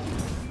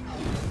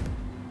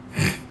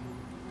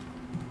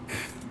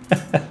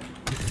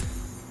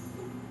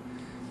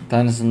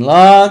 Diamonds and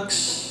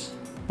locks.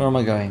 Where am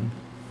I going?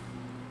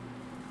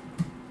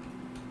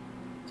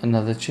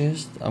 Another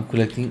chest. I'm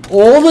collecting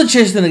all the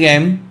chests in the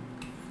game.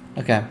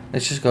 Okay,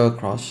 let's just go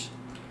across.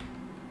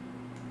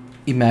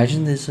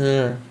 Imagine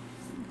there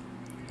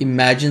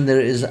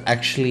is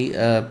actually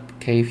a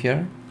cave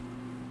here.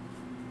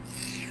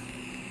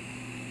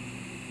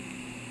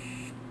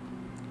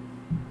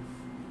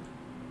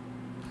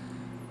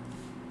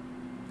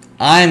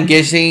 I'm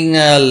guessing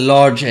a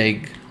large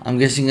egg.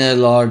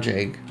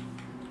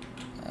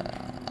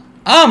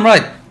 I'm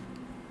right.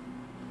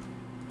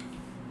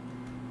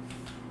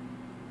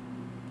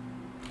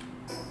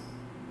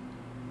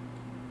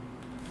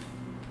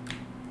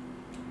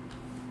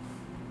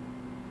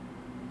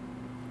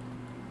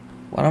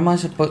 What am I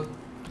supposed...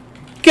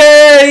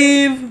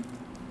 Cave!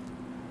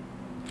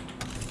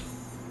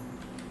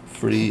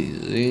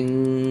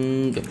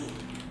 Freezing.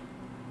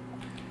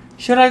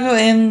 Should I go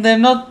in? They're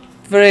not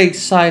very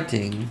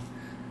exciting.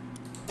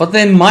 But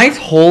they might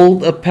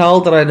hold a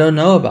pal that I don't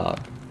know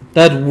about.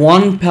 That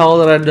one pal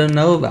that I don't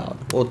know about.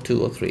 Or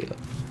two or three.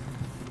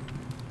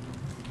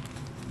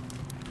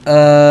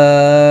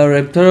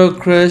 Reptile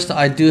Crest.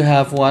 I do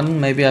have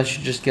one. Maybe I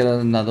should just get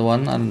another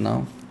one. I don't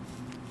know.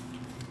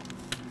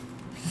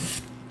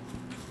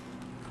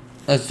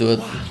 Let's do it.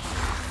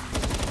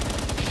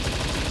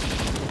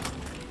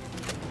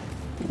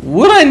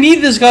 Would I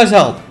need this guy's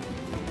help?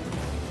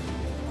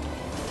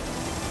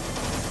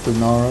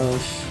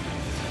 Benares.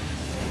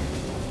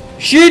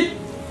 Shit!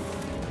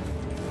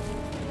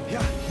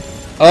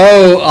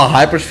 Oh, a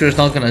hypersphere is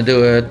not gonna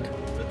do it.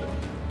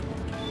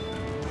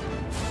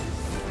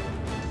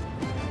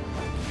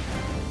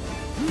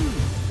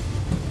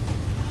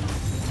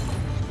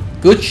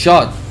 Good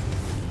shot.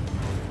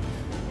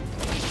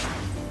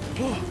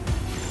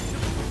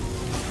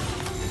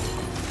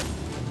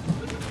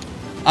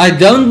 I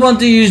don't want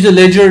to use the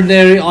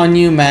legendary on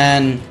you,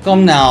 man.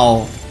 Come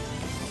now.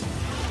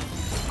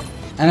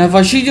 And if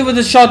I shoot you with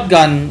a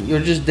shotgun, you're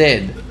just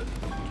dead.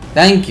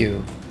 Thank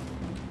you.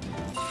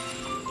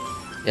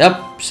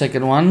 Yep,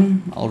 second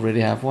one.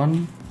 Already have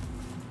one.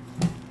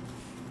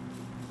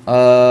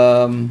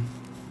 From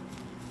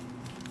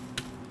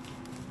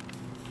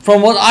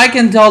what I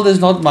can tell, there's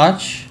not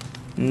much.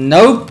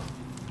 Nope.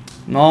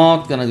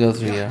 Not gonna go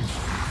through here.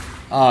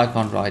 Oh, I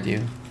can't ride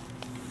you.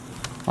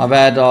 My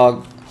bad,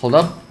 dog. Hold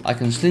up. I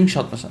can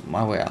slingshot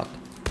my way out.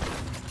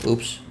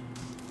 Oops.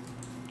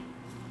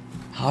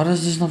 How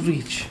does this not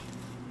reach?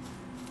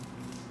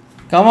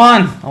 Come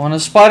on. I want a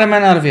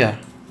Spider-Man out of here.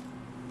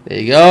 There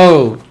you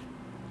go.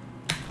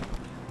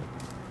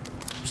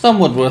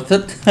 Somewhat worth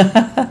it.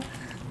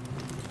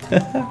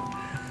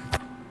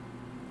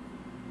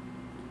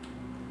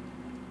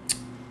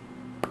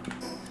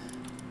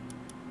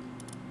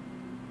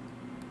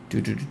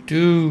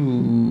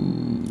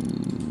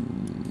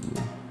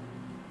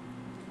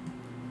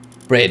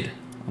 Bread.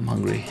 I'm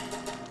hungry.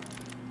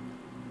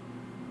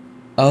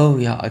 Oh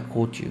yeah, I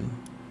caught you.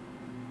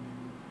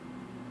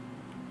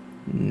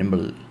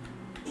 Nimble.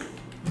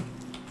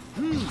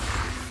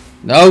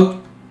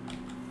 Nope.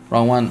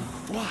 Wrong one.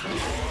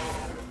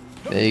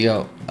 There you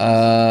go.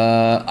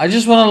 I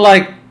just want to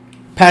like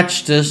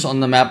patch this on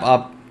the map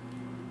up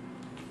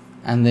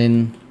and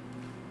then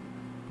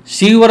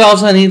see what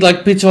else I need,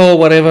 like pizza or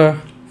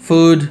whatever,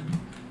 food,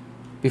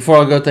 before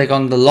I go take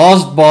on the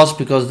last boss,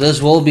 because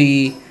this will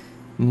be,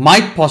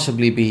 might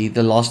possibly be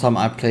the last time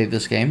I play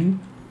this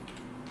game.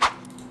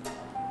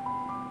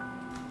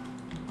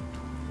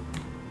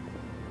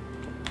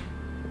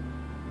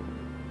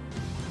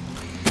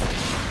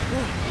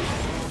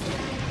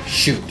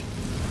 Shoot.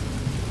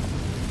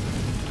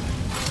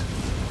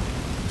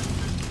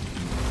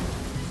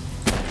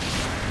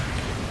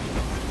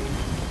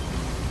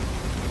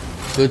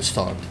 Good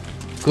start.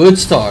 Good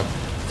start.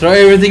 Throw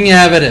everything you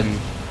have at him.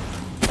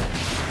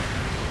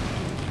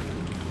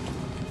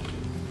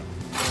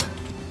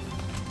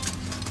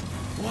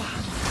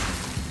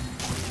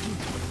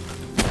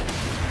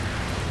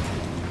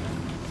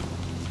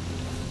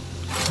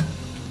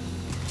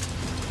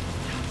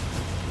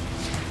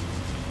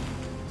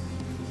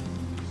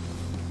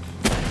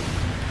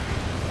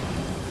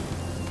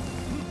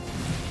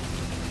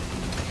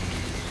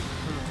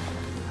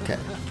 Okay.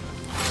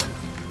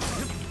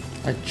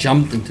 I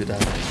jumped into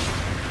that.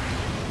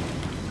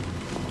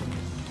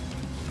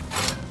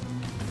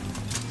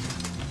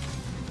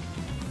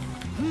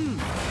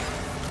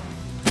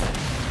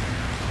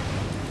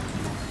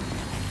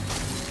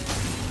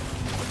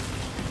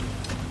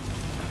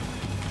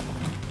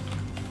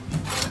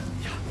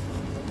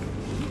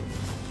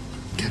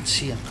 Can't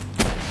see him.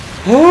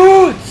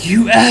 Oh,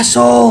 you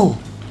asshole!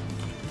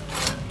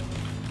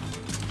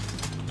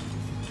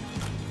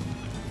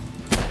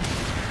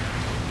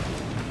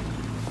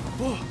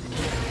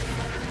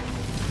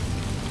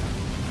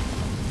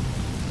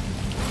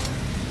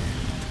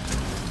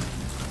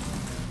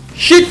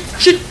 Shit!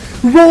 Shit!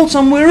 Roll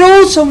somewhere!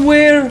 Roll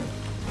somewhere!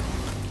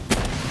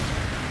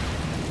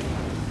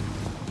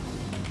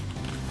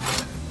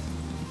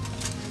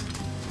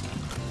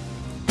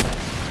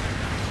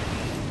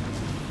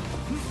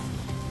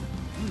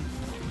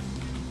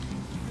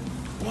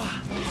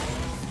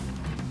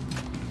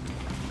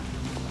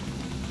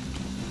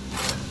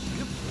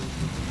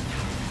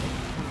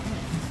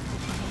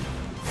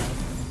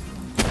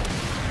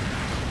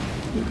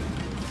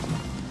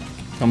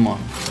 Come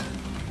on.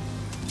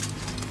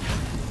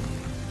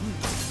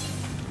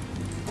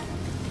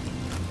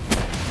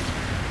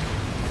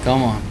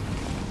 Come on.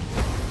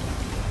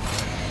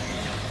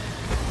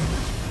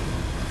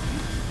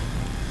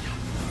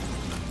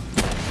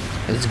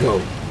 Let's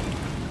go.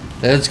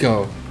 Let's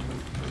go.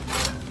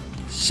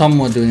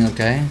 Somewhat doing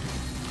okay.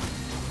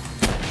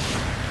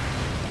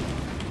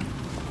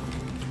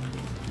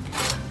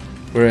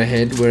 We're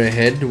ahead, we're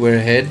ahead, we're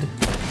ahead.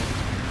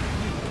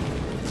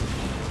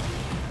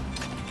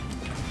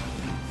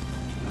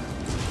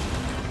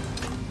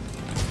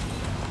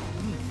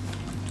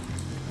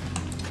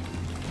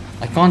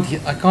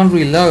 I can't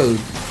reload.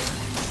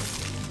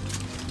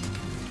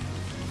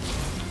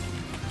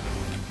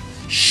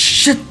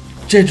 Shit,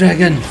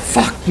 J-Dragon,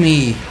 fuck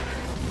me.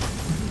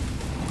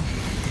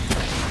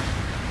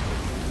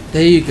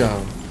 There you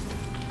go.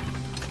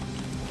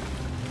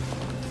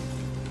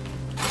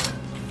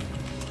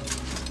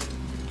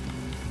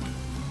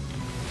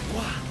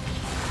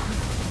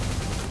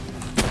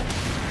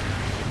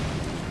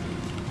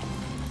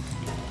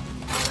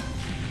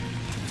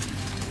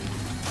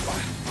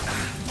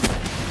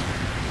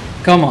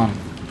 Come on.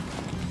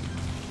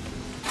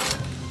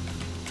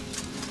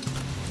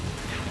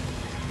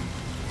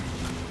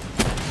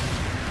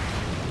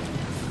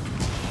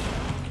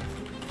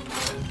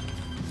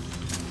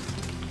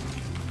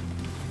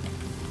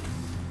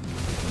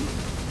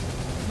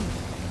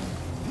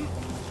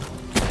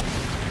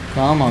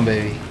 Come on,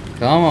 baby.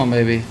 Come on,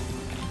 baby.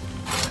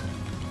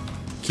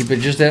 Keep it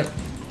just there.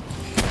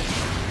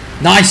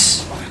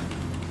 Nice!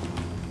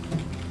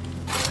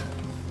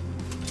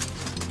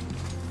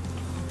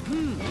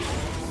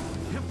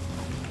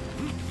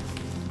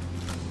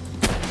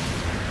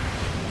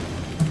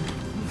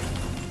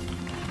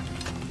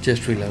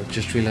 Just reload,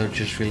 just reload,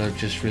 just reload,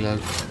 just reload.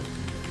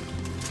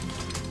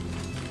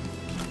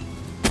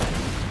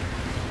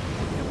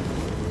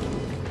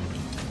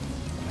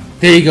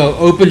 There you go,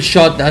 open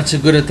shot, that's a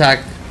good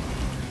attack.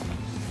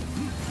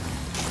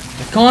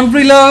 I can't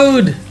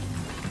reload!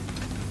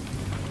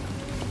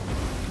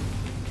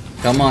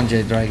 Come on,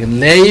 J-Dragon,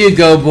 there you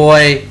go,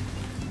 boy.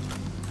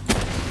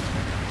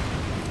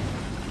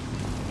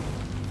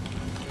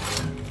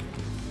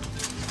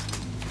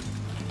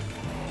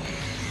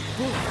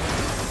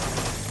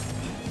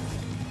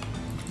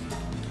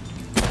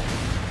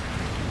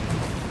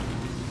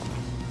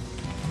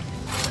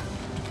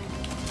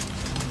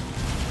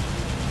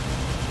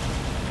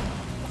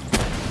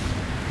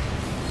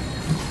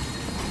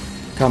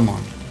 Come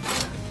on.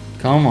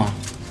 Come on.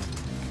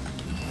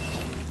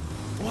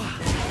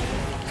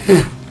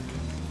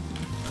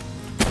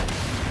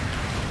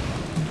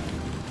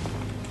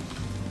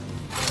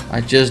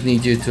 I just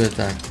need you to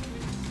attack.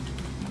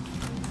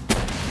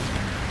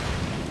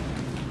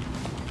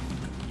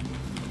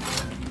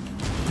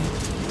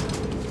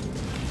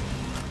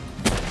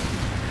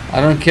 I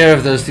don't care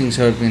if those things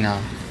hurt me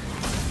now.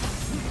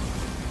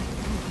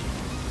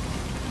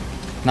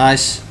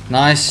 Nice.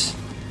 Nice.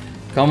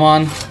 Come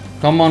on.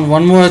 Come on,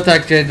 one more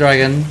attack,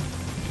 J-Dragon.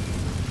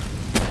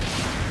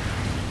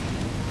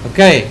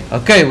 Okay,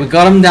 okay, we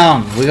got him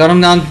down. We got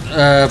him down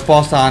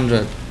past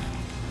 100.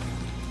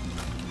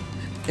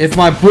 If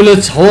my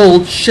bullets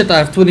hold, shit, I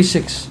have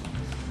 26.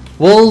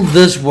 Will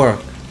this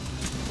work?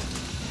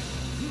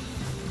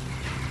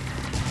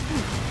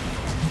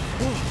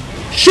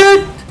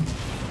 Shit!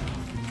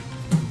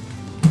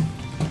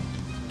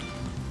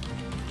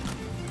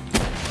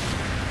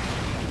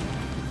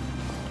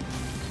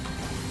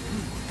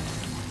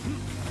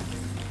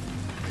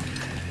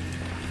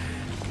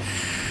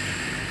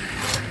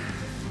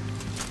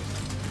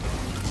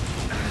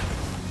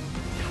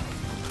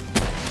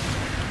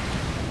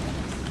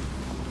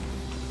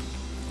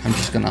 I'm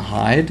just gonna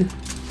hide.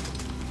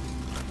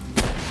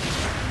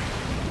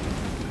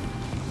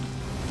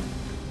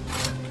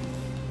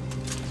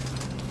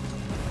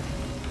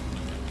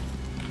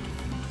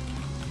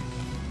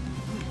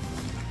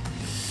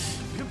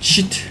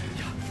 Shit.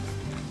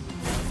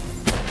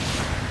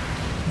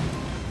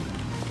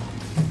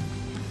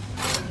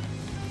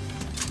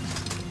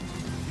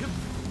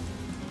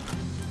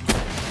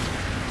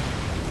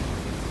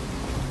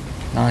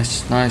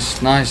 Nice,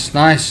 nice, nice,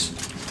 nice.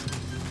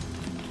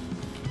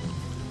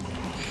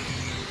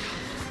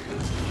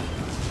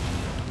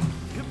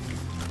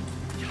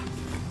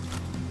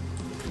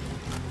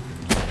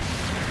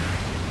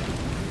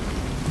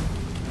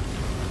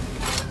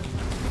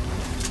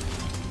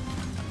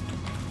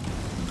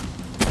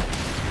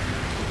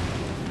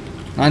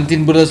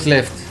 Nineteen bullets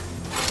left.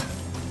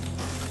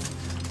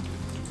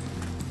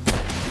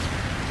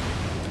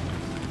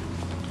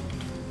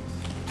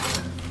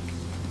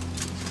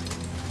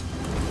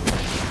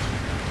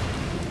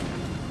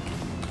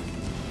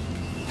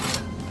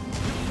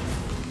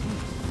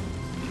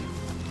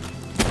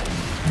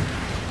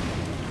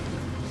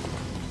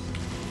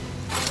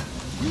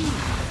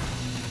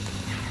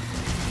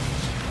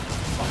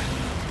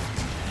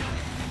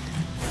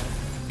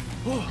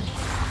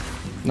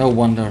 No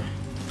wonder.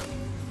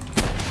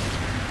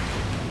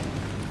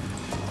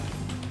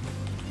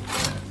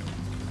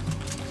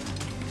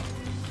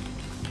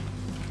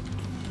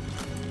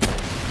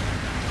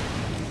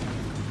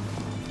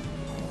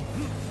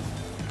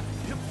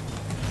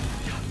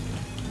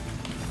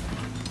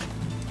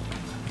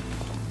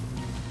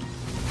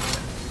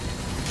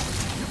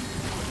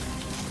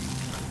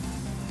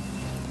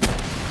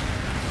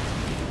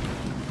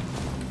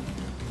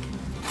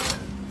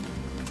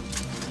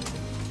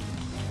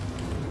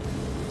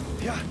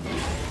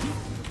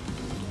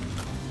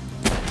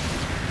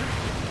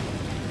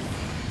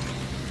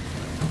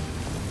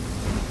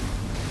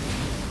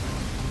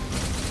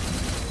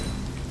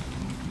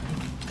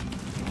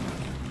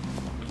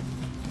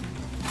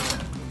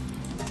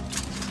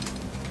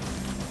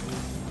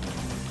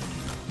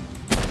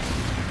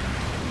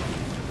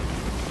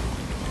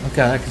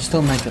 Okay, I can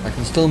still make it. I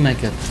can still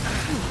make it.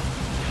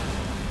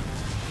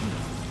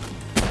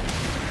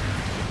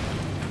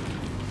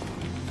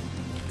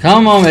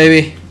 Come on,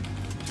 baby.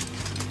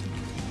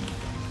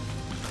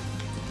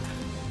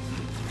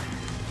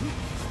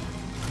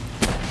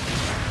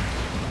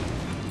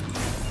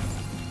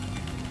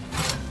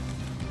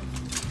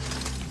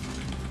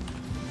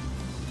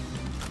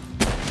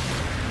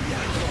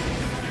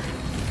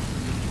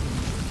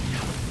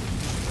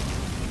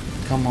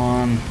 Come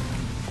on.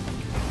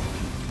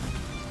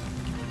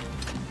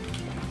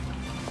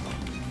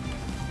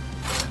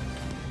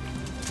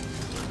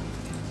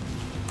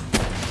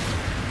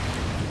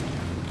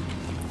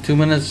 Two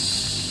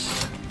minutes.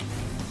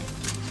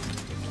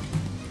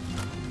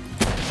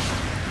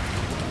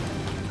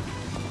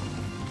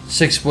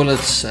 Six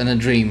bullets and a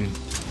dream.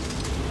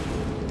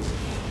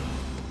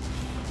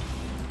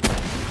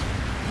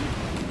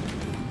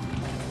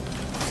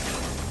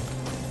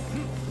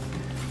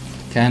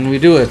 Can we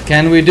do it?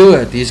 Can we do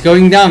it? He's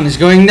going down. He's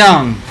going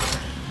down.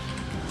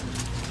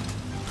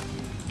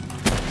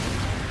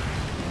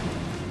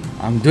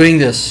 I'm doing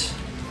this.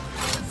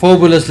 4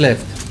 bullets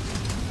left.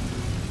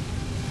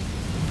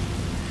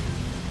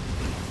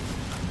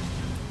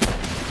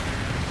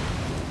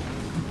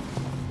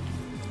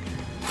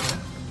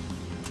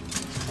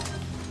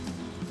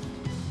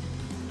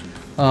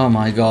 Oh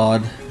my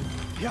god.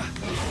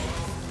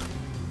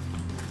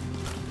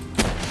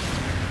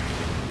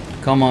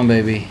 Come on,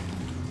 baby.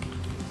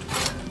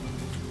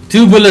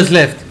 2 bullets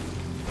left.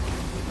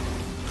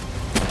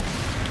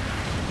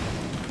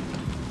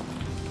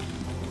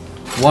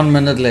 One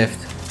minute left.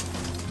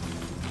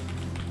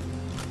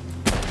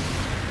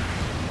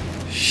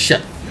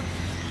 Shit.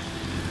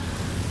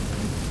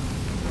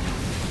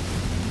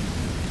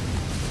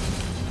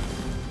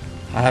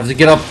 I have to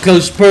get up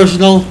close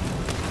personal.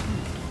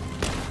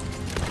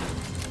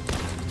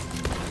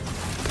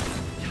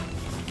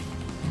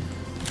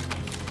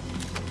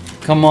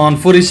 Come on,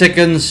 40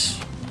 seconds.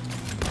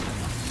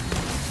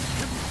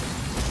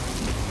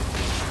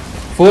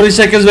 40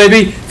 seconds,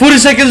 baby. 40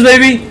 seconds,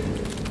 baby.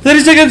 30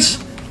 seconds.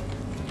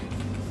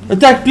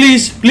 Attack,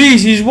 please.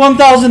 Please. He's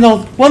 1,000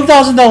 health.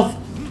 1,000 health.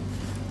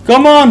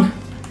 Come on.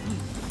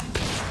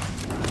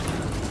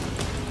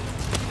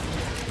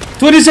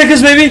 20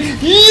 seconds, baby.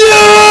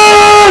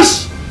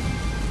 Yes!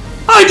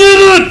 I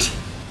did it!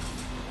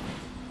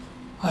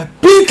 I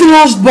beat the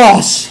last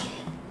boss.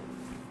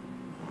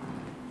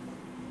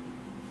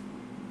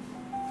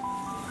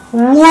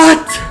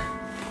 What?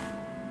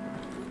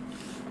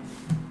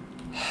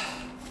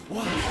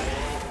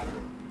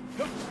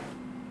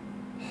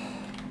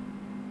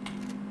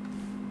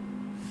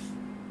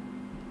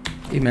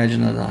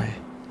 Imagine that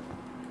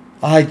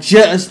I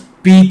just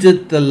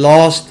beated the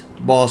last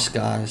boss,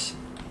 guys.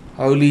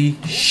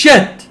 Holy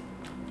shit!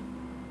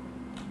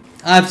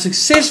 I've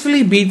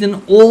successfully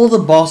beaten all the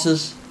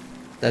bosses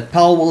that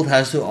Palworld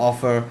has to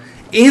offer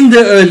in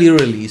the early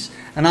release,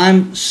 and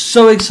I'm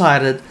so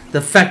excited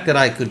the fact that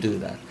I could do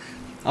that.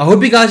 I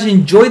hope you guys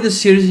enjoyed the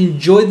series,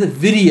 enjoyed the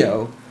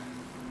video,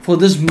 for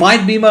this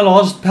might be my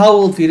last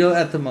Palworld video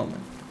at the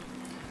moment.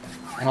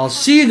 And I'll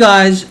see you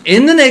guys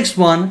in the next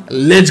one.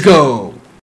 Let's go!